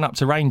 when he went up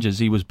to Rangers,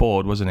 he was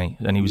bored, wasn't he?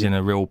 And he was in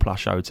a real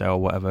plush hotel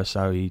or whatever,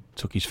 so he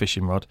took his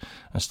fishing rod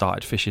and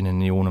started fishing in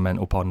the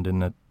ornamental pond in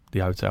the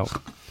hotel.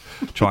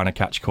 Trying to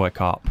catch koi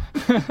carp.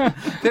 I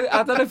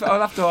don't know if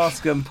I'll have to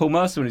ask Paul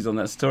Mercer when he's on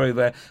that story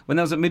where when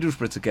they was at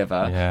Middlesbrough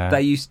together,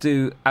 they used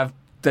to have.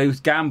 They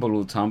would gamble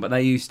all the time, but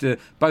they used to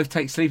both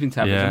take sleeping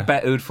tablets and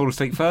bet who would fall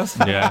asleep first.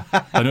 Yeah,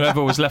 and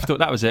whoever was left up,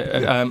 that was it.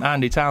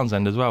 Andy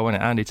Townsend as well,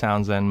 wasn't it? Andy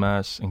Townsend,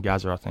 Merce and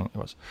Gazza, I think it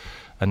was.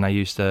 And they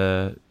used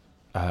to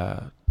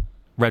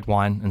red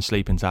wine and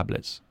sleeping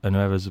tablets, and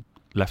whoever's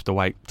left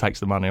awake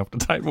takes the money off the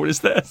table. It's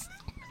theirs.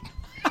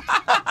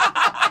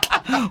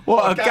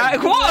 What a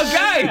game! What a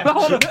game!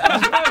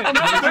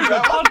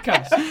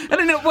 Podcast.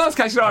 And in the worst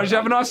case scenario, you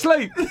have a nice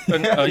sleep.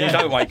 And, you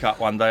don't wake up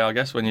one day, I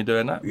guess, when you're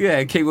doing that.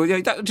 Yeah, keep.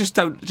 Just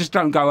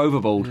don't go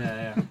overboard.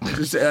 Yeah.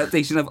 Just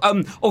decent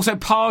enough. Also,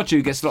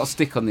 Pardew gets a lot of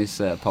stick on this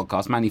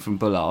podcast, mainly from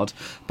Bullard.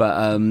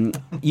 But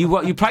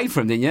you played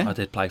for him, didn't you? I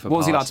did play for. What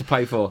was he like to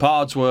play for?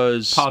 Pards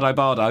was Pardo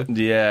Bardo.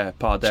 Yeah,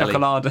 Pardelli.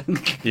 Chocolade.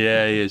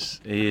 Yeah, he is.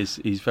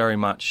 He's very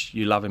much.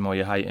 You love him or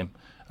you hate him.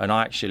 And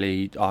I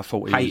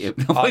thought he hate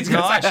him. I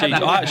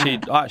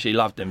actually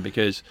loved him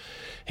because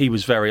he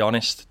was very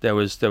honest. There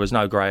was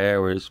no grey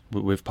areas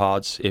with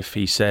Pards. If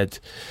he said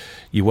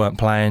you weren't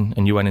playing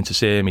and you went in to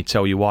see him, he'd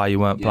tell you why you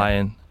weren't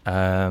playing,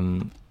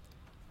 and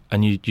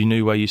you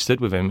knew where you stood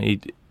with him.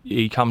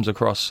 He comes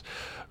across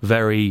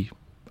very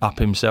up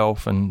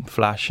himself and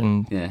flash,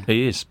 and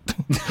he is.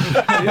 he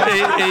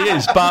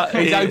is, but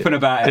he's open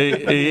about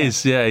it. He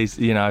is, yeah. He's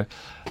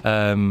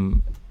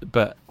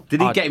but.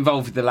 Did he get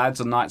involved with the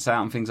lads on nights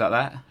out and things like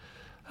that?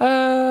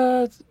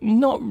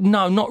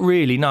 Not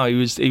really. No, he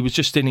was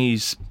just in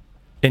his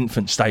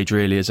infant stage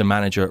really as a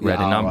manager at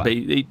Reading. Right. But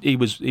he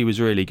was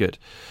really good.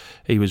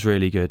 He was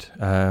really good.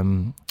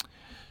 But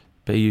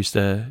he used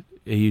to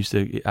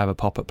have a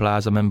pop at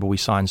players. I remember we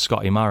signed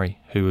Scotty Murray,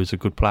 who was a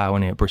good player,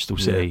 wasn't he, at Bristol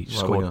City.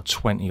 Scored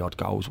 20 odd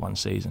goals one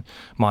season.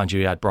 Mind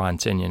you, he had Brian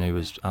Tinian, who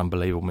was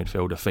unbelievable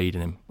midfielder,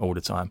 feeding him all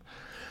the time.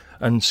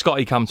 And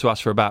Scotty come to us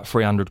for about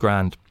 300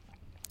 grand.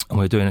 And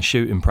we were doing a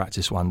shooting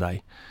practice one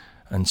day,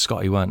 and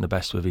Scotty weren't the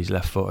best with his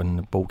left foot, and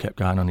the ball kept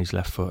going on his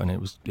left foot, and it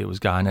was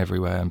going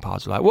everywhere. And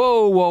Pards were like,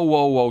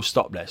 whoa,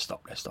 stop there.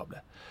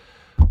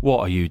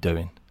 What are you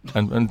doing?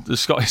 And the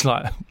Scotty's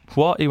like,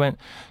 what? He went,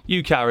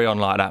 you carry on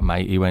like that,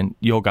 mate. He went,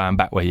 you're going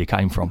back where you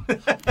came from.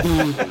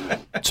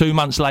 2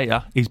 months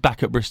later, he's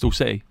back at Bristol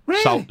City.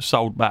 Really?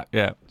 Sold back.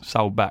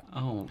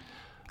 Oh.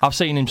 I've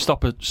seen him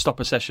stop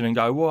a session and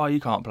go, well, you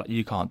can't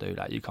do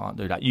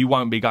that. You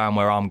won't be going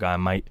where I'm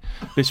going, mate.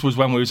 This was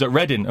when we was at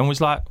Reading, and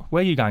was like, where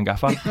are you going,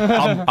 Gaffer?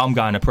 I'm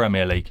going to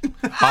Premier League.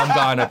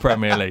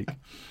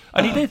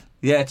 And he did.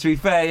 Yeah, to be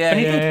fair, yeah. And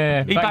he did.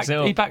 Yeah. He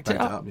backed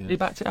it up. He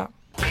backed it up.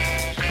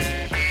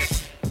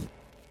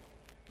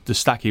 The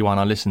Stacky one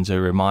I listened to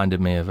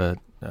reminded me of a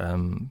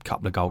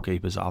couple of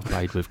goalkeepers that I've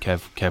played with.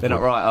 Kev. They're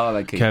not right, are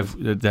they? Keepers?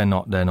 Kev,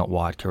 they're not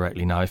wired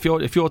correctly. No, if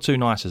you're too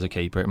nice as a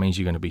keeper, it means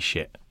you're going to be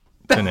shit.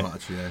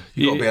 Much, yeah.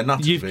 You've got to be a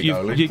nut to be a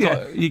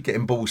goalie. You're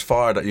getting balls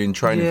fired at you in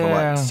training for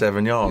like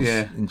 7 yards.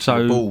 Yeah.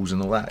 Into balls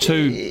and all that.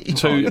 Two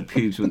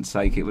pubes wouldn't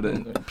take it, would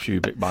it?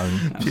 Pubic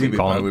bone. Pubic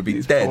bone would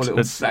be dead. Poor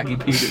little saggy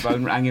pubic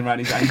bone hanging around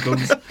his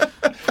ankles.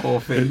 Poor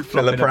thing.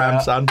 Fill a pram,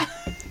 son.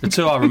 The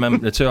two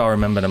I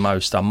remember the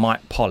most are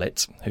Mike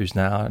Pollitt, who's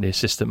now the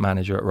assistant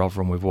manager at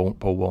Rotherham with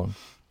Paul Warne.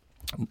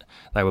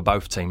 They were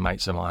both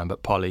teammates of mine,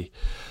 but Polly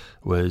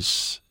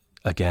was,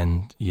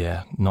 again,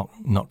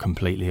 not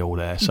completely all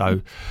there.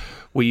 So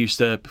we used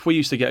to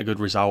get a good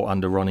result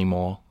under Ronnie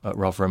Moore at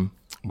Rotherham.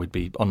 We'd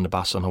be on the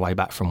bus on the way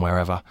back from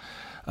wherever,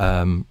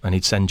 and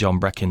he'd send John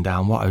Breckin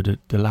down. What,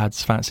 the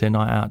lads fancy a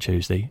night out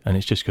Tuesday? And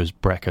it's just because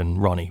Breck and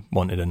Ronnie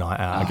wanted a night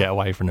out and get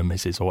away from the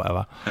missus or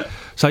whatever.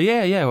 So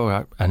all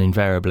right. And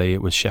invariably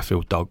it was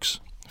Sheffield Dogs,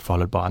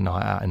 followed by a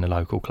night out in the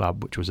local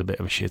club, which was a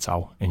bit of a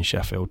shithole in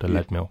Sheffield, the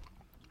Lead Mill.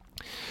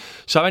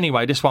 So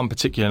anyway, this one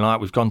particular night,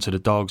 we've gone to the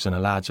Dogs and the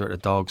lads are at the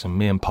Dogs, and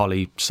me and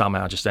Polly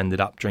somehow just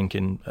ended up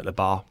drinking at the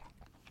bar.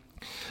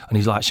 And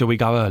he's like, shall we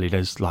go early?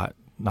 There's like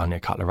only a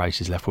couple of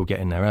races left, we'll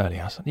get in there early.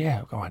 I said,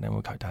 yeah, all right, then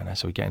we'll go down there.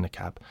 So we get in the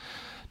cab,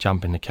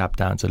 jump in the cab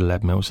down to the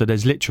Lead Mill. So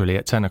there's literally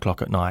at 10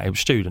 o'clock at night, it was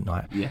student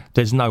night,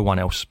 there's no one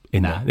else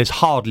in there. There's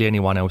hardly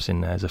anyone else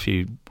in there. There's a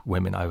few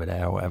women over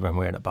there or whatever, and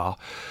we're in a bar.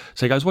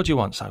 So he goes, what do you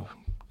want? So,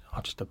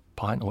 just a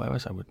pint or whatever.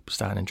 So we're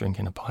standing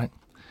drinking a pint.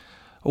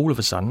 All of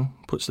a sudden,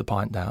 puts the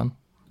pint down,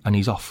 and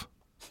he's off.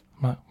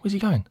 I'm like, where's he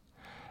going?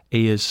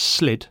 He has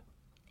slid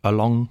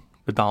along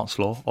the dance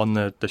floor on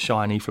the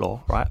shiny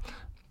floor, right?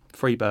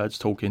 3 birds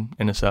talking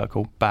in a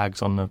circle,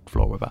 bags on the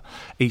floor with her.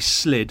 He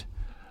slid,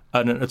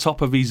 and at the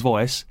top of his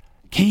voice,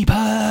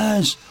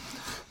 keepers!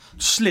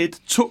 Slid,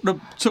 took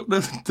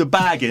the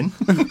bag in,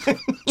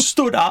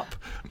 stood up,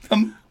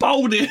 and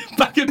bowled it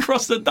back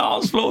across the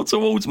dance floor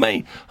towards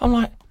me. I'm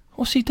like,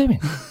 what's he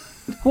doing?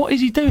 What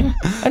is he doing?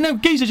 And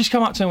then geezer just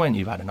come up to me and went,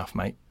 you've had enough,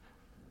 mate.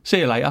 See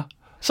you later.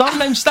 Some of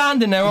them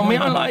standing there on me,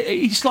 I'm like,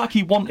 it's like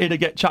he wanted to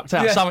get chucked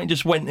out. Yeah. Something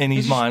just went in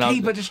his mind.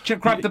 Keeper just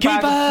grabbed the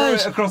bag and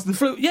threw it across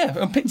the...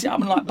 and picked it up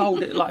and like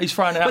bowled it like he's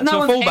throwing it out to a But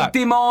no fullback. one's egged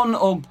him on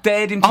or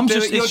dared him to do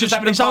it.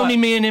 It's only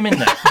me and him in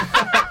there.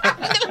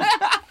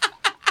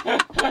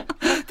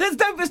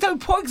 There's no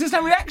point, there's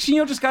no reaction.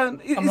 You're just going...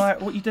 I'm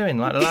like, what are you doing?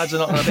 Like, the lads are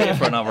not going to be here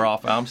for another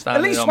half hour. I'm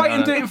standing At least wait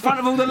and do it in front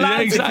of all the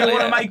lads if you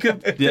want to make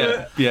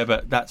a... Yeah,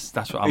 but that's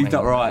what I mean. He's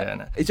not right. Yeah,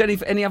 no. Is there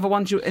any other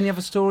ones? Any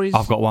other stories?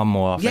 I've got one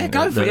more. I think,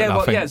 go for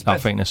it. I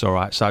think that's all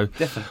right. So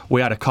we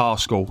had a car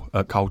school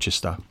at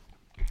Colchester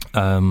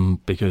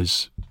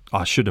because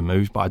I should have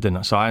moved, but I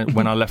didn't. So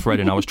when I left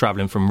Reading, I was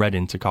travelling from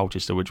Reading to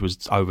Colchester, which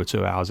was over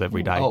 2 hours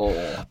every day.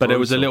 But there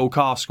was a little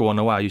car school on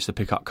the way. I used to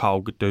pick up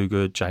Cole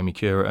Dogood, Jamie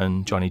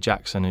Curitan, Johnny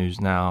Jackson, who's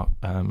now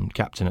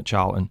captain at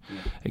Charlton,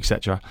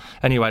 etc.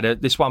 Anyway,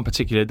 this one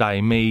particular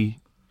day, me,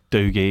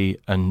 Doogie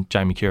and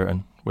Jamie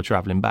Curitan were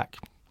travelling back.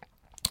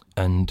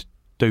 And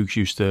we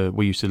used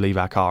to leave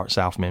our car at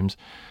South Mims.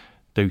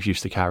 Dukes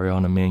used to carry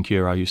on, and me and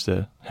Curo used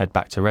to head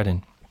back to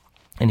Reading.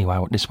 Anyway,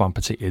 this one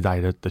particular day,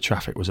 the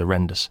traffic was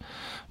horrendous.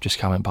 Just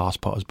coming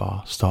past Potter's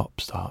Bar,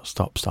 stop,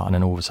 and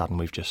then all of a sudden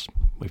we've just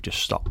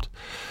stopped.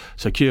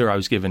 So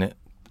Curo's giving it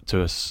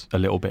to us a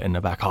little bit in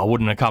the back. I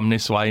wouldn't have come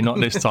this way, not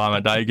this time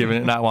of day,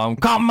 giving it that one.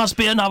 Come, must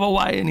be another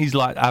way. And he's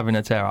like having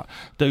a tear up.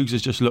 Dukes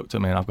has just looked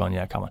at me and I've gone,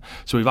 yeah, come on.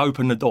 So we've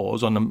opened the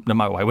doors on the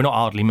motorway. We're not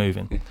hardly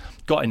moving.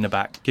 Got in the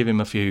back, give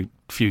him a few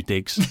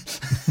digs.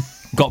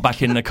 Got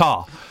back in the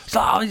car.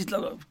 So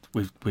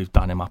we've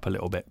done him up a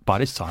little bit. By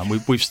this time,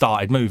 we've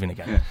started moving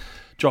again. Yeah.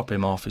 Drop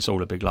him off. It's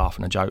all a big laugh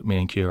and a joke. Me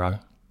and Curo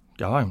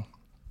go home.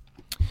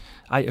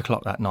 8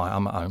 o'clock that night,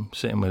 I'm at home,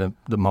 sitting with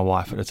my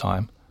wife at the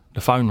time.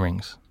 The phone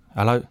rings.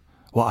 Hello?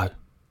 What?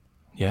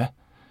 Yeah?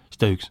 It's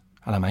Dukes.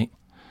 Hello, mate.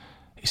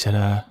 He said,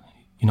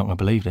 you're not going to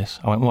believe this.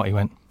 I went, what? He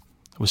went,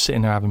 I was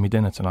sitting there having my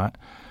dinner tonight.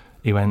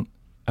 He went,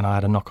 and I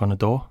had a knock on the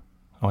door.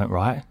 I went,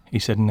 right. He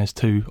said, and there's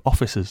 2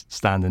 officers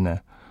standing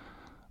there.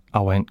 I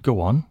went,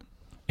 go on.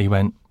 He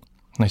went,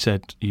 and they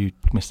said, you,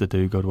 Mr.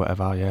 Dogood,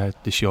 whatever, yeah,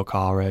 this your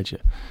car, Reg?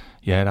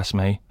 Yeah, that's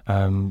me.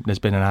 There's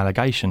been an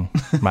allegation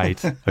made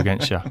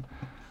against you.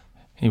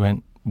 He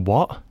went,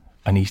 what?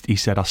 And he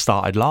said, I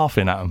started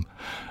laughing at him.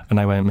 And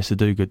they went, Mr.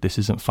 Dogood, this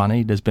isn't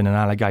funny. There's been an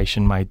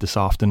allegation made this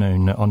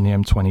afternoon that on the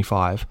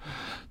M25,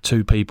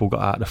 2 people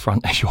got out the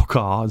front of your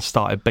car and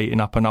started beating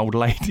up an old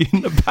lady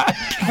in the back.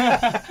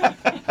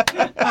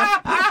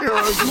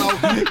 Cura's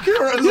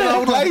an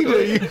old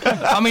lady.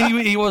 I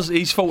mean,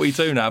 he's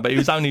 42 now, but he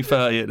was only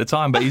 30 at the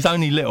time. But he's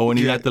only little, and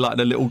he had the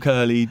little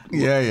curly.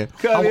 Yeah.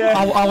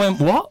 I went,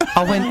 what?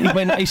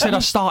 He said, I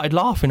started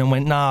laughing and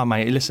went, nah,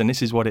 mate, listen,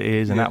 this is what it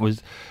is, and that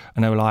was.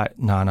 And they were like,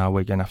 no,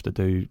 we're going to have to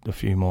do a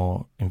few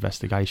more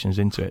investigations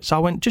into it. So I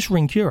went, just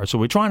ring Curo. So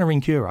we're trying to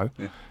ring Curo,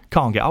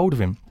 can't get hold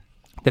of him.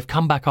 They've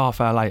come back half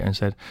hour later and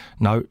said,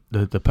 no,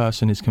 the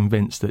person is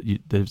convinced that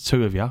the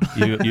 2 of you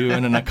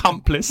and an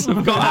accomplice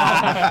have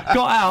got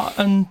out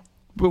and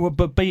we were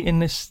beating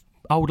this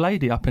old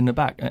lady up in the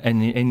back.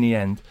 And in the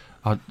end,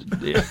 I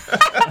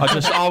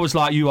was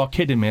like, you are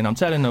kidding me. And I'm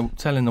telling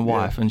the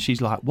wife, and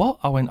she's like, what?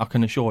 I went, I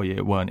can assure you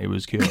it weren't. It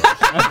was Curo.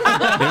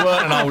 It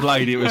weren't an old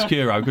lady. It was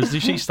Curo, because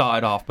she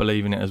started half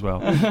believing it as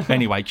well.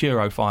 Anyway,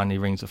 Curo finally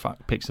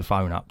picks the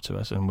phone up to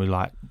us, and we're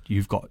like,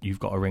 you've got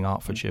to ring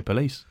Hertfordshire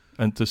Police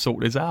and to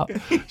sort this out.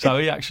 So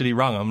he actually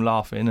rung them,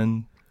 laughing,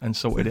 and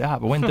sorted it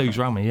out. But when Dukes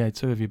rang me,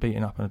 2 of you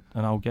beating up an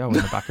old girl in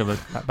the back of a...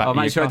 I'll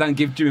make sure I don't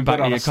give Jimmy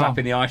Bullard a slap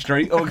in the high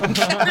street. Or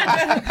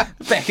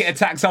Beckett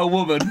attacks old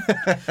woman.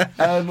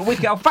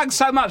 Wicked. Oh, thanks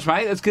so much,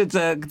 mate. It was good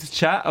to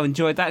chat. I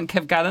enjoyed that. And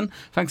Kev Gallen,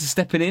 thanks for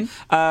stepping in.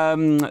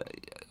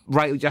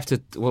 Right, we have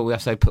to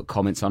say put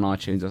comments on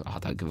iTunes. I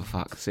don't give a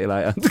fuck. See you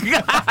later.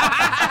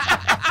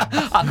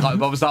 I can't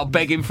bother start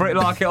begging for it,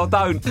 like it or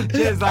don't.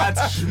 Cheers,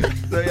 lads.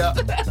 See ya.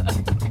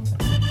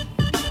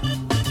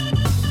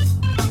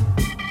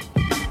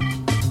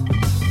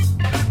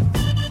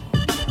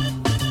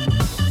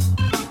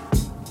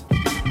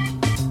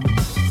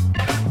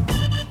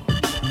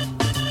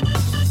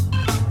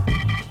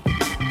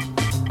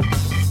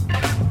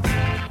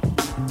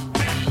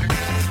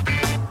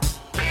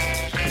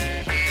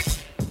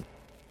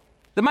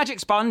 The Magic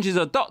Sponge is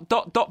a ...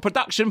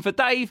 production for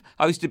Dave,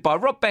 hosted by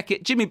Rob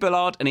Beckett, Jimmy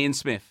Bullard and Ian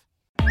Smith.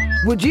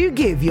 Would you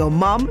give your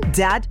mum,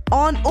 dad,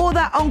 aunt or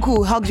that uncle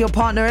who hugs your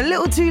partner a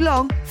little too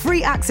long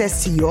free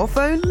access to your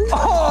phone?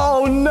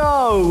 Oh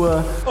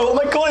no! Oh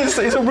my god, it's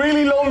a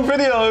really long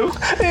video.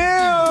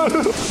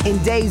 Ew!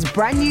 In Dave's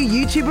brand new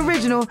YouTube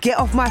original, Get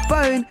Off My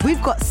Phone,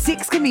 we've got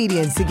 6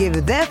 comedians to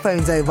give their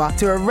phones over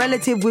to a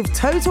relative with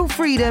total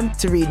freedom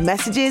to read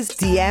messages,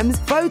 DMs,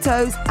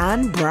 photos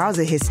and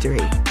browser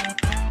history.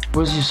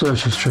 Where's your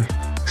search history?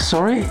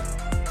 Sorry?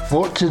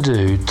 What to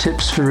do,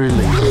 tips for relief.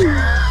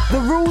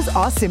 The rules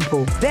are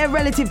simple. Their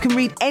relative can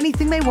read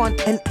anything they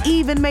want and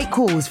even make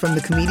calls from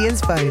the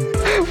comedian's phone.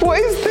 What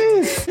is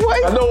this?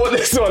 I know what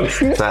this one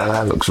is.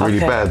 That looks really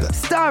bad.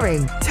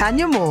 Starring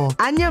Tanya Moore,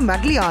 Anya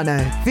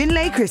Magliano,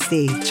 Finlay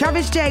Christie,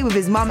 Travis J with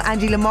his mum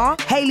Angie Lamar,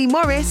 Hayley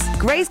Morris,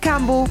 Grace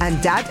Campbell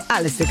and dad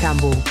Alistair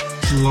Campbell.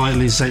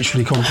 Slightly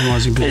sexually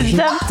compromising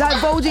people.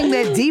 Divulging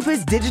their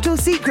deepest digital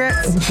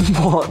secrets.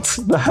 What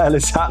the hell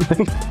is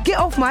happening? Get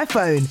Off My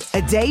Phone,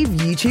 a Dave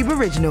YouTube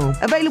original.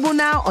 Available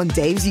now on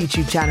Dave's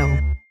YouTube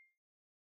channel.